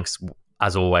 So thanks,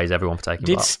 as always, everyone for taking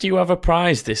Did part. Stu have a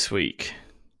prize this week?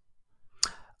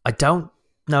 I don't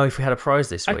know if we had a prize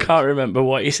this I week. can't remember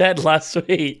what he said last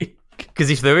week.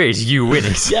 Because if there is, you win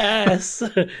it. Yes.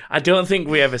 I don't think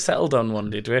we ever settled on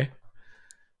one, did we?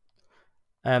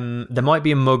 There might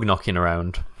be a mug knocking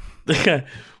around.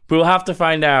 We'll have to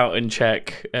find out and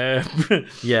check.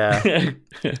 Yeah.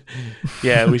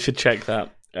 Yeah, we should check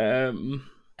that.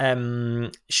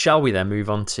 Shall we then move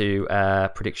on to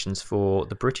predictions for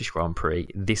the British Grand Prix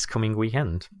this coming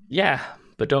weekend? Yeah,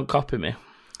 but don't copy me.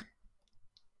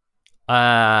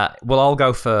 Well, I'll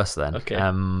go first then. Okay.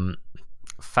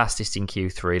 Fastest in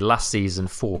Q3 last season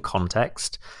for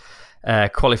context.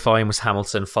 Qualifying was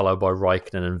Hamilton, followed by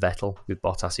Raikkonen and Vettel, with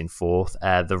Bottas in fourth.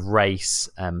 The race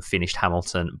finished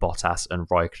Hamilton, Bottas, and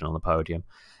Raikkonen on the podium.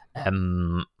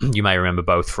 You may remember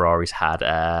both Ferraris had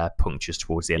punctures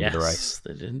towards the end of the race.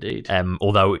 They did indeed.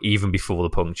 Although even before the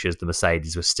punctures, the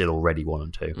Mercedes were still already 1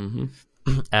 and 2.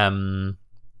 Mm-hmm.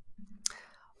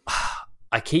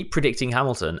 I keep predicting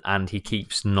Hamilton, and he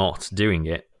keeps not doing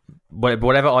it.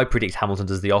 Whatever I predict, Hamilton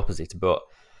does the opposite. But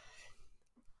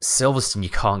Silverstone, you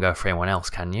can't go for anyone else,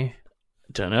 can you?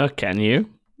 Don't know, can you?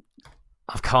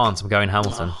 I can't. I'm going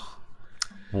Hamilton.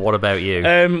 What about you?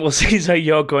 Well, since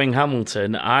you're going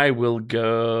Hamilton, I will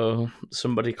go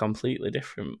somebody completely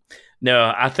different.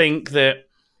 No, I think that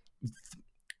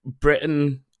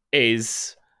Britain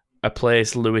is a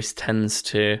place Lewis tends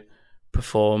to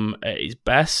perform at his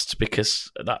best because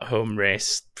of that home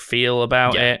race feel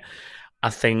about it. I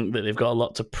think that they've got a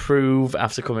lot to prove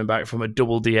after coming back from a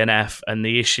double DNF and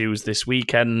the issues this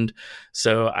weekend.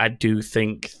 So I do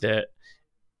think that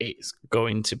it's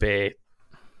going to be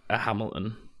a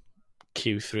Hamilton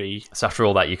Q3. So after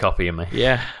all that, you're copying me.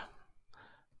 Yeah.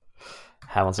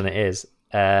 Hamilton it is.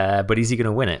 But is he going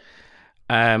to win it?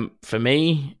 For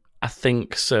me, I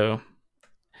think so.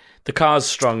 The car's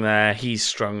strong there, he's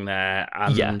strong there,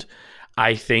 and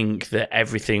I think that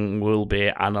everything will be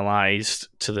analysed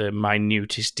to the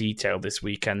minutest detail this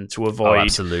weekend to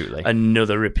avoid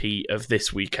another repeat of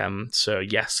this weekend. So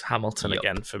yes, Hamilton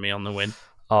again for me on the win.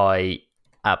 I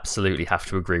absolutely have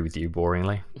to agree with you,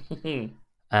 boringly.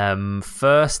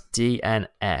 First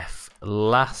DNF.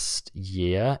 Last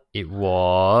year, it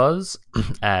was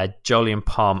Jolyon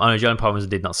Palmer. Oh, no, Jolyon Palmer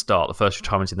did not start. The first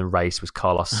retirement in the race was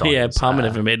Carlos Sainz. Yeah, Palmer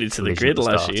never made it to the grid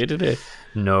last year, did he?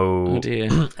 No. Oh, dear.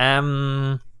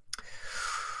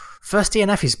 First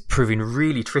DNF is proving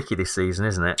really tricky this season,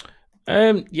 isn't it?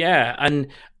 Yeah, and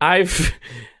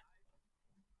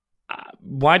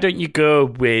why don't you go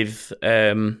with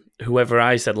whoever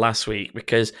I said last week?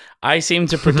 Because I seem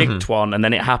to predict one, and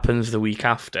then it happens the week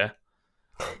after.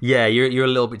 Yeah, you're a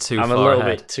little bit too far I'm a little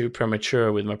ahead. bit too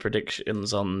premature with my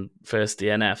predictions on first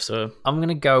DNF, so I'm going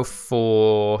to go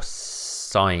for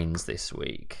Sainz this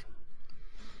week.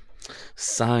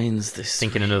 Sainz this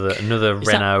Thinking week. another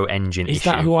Renault engine issue. Is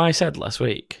that who I said last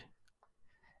week?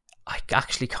 I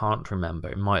actually can't remember.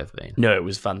 It might have been. No, it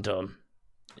was Van Dorn.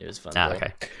 It was Van Dorn.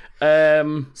 Okay.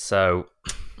 So,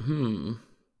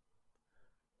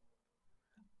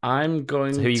 I'm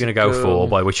going. So who are you going to go for?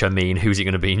 By which I mean, who's it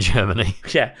going to be in Germany?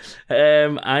 Yeah,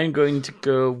 I'm going to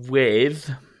go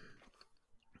with.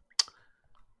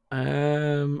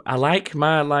 I like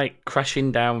my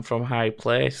crashing down from high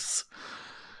place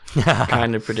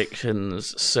kind of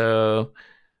predictions. So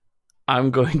I'm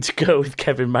going to go with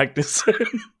Kevin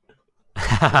Magnussen.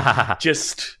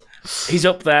 He's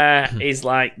up there. He's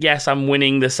like, yes, I'm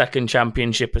winning the second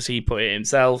championship as he put it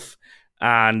himself,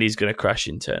 and he's going to crash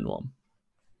in turn 1.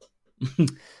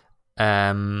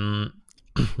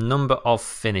 Number of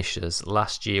finishers.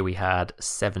 Last year we had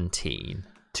 17.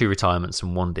 2 retirements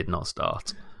and 1 did not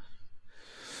start.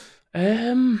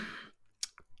 I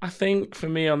think for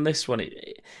me on this one,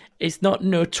 it's not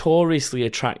notoriously a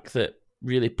track that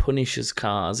really punishes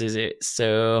cars, is it?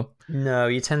 So no,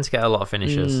 you tend to get a lot of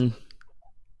finishers. I'm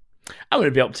going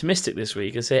to be optimistic this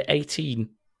week and say 18.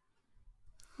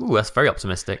 Ooh, that's very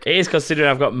optimistic. It is, considering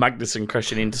I've got Magnussen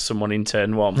crashing into someone in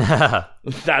turn 1. I'm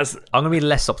going to be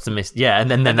less optimistic. Yeah,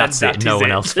 and then that's it. No one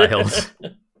else failed.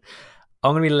 I'm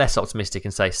going to be less optimistic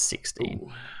and say 16.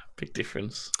 Ooh, big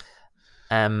difference.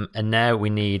 And now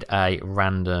we need a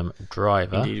random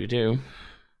driver. Indeed we do.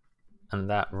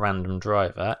 And that random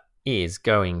driver is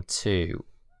going to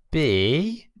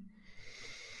be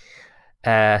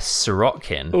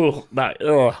Sirotkin.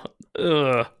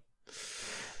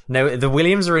 Now, the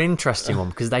Williams are an interesting one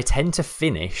because they tend to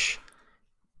finish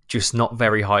just not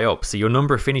very high up. So your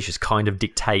number of finishes kind of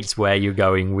dictates where you're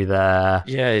going with... Yeah,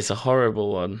 it's a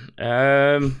horrible one.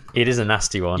 It is a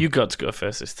nasty one. You got to go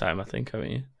first this time, I think,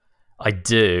 haven't you? I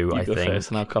do, You I go think. first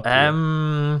and I'll copy you.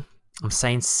 I'm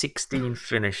saying 16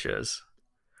 finishers.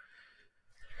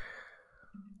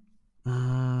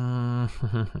 Where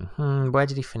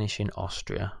did he finish in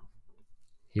Austria?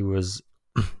 He was...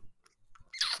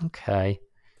 Okay,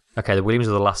 the Williams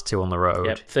are the last 2 on the road.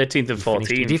 Yep, 13th and 14th.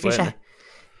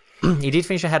 He did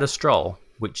finish ahead of Stroll,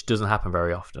 which doesn't happen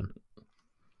very often.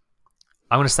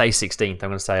 I'm going to say 16th. I'm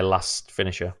going to say last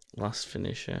finisher. Last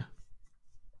finisher.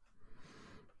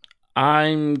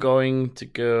 I'm going to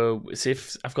go. See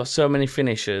if I've got so many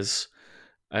finishers.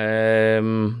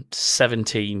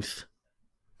 17th.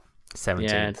 17th.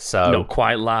 Yeah, so not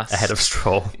quite last. Ahead of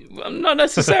Stroll. Well, not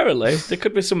necessarily. There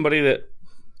could be somebody that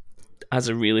has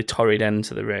a really torrid end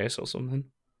to the race or something.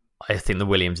 I think the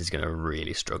Williams is going to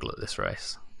really struggle at this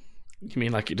race. You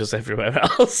mean like it does everywhere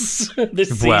else this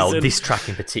season? Well, this track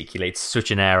in particular, it's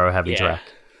such an aero-heavy track.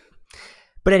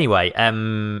 But anyway,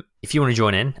 if you want to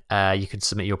join in, you can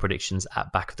submit your predictions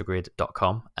at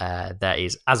backofthegrid.com. There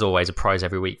is, as always, a prize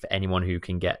every week for anyone who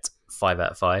can get 5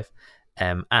 out of 5,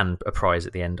 and a prize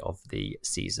at the end of the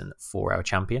season for our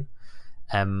champion.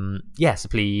 So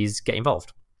please get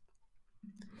involved.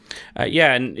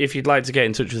 And if you'd like to get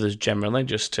in touch with us generally,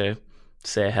 just to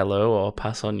say hello or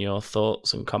pass on your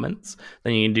thoughts and comments,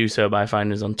 then you can do so by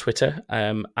finding us on Twitter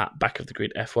at Back of the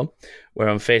Grid F1. We're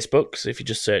on Facebook, so if you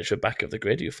just search for Back of the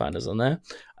Grid, you'll find us on there.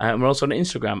 And we're also on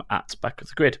Instagram at Back of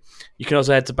the Grid. You can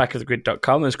also head to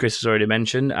backofthegrid.com, as Chris has already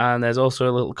mentioned, and there's also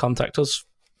a little contact us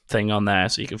thing on there,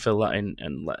 so you can fill that in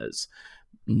and let us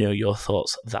know your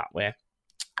thoughts that way.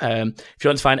 If you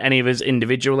want to find any of us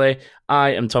individually, I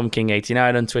am Tom King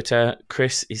 89 on Twitter,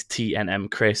 Chris is TNM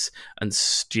Chris, and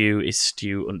Stu is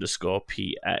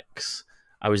Stu_PX.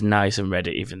 I was nice and read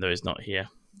it even though he's not here.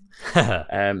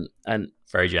 And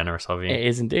very generous of you. It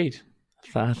is indeed.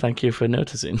 Thank you for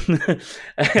noticing.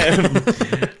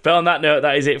 But on that note,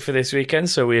 that is it for this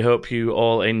weekend. So we hope you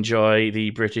all enjoy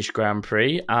the British Grand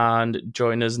Prix and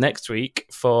join us next week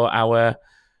for our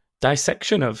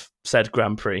dissection of said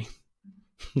Grand Prix.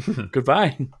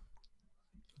 Goodbye.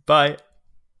 Bye.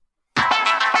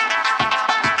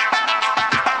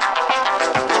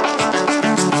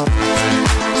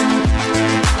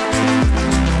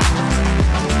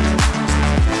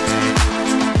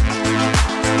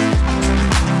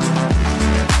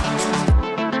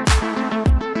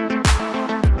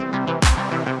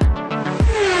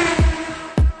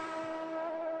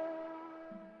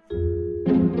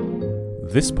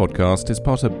 This podcast is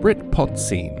part of Britpod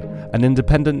Scene, an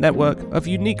independent network of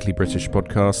uniquely British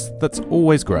podcasts that's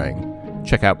always growing.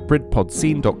 Check out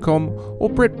BritpodScene.com or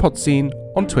BritpodScene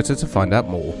on Twitter to find out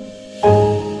more.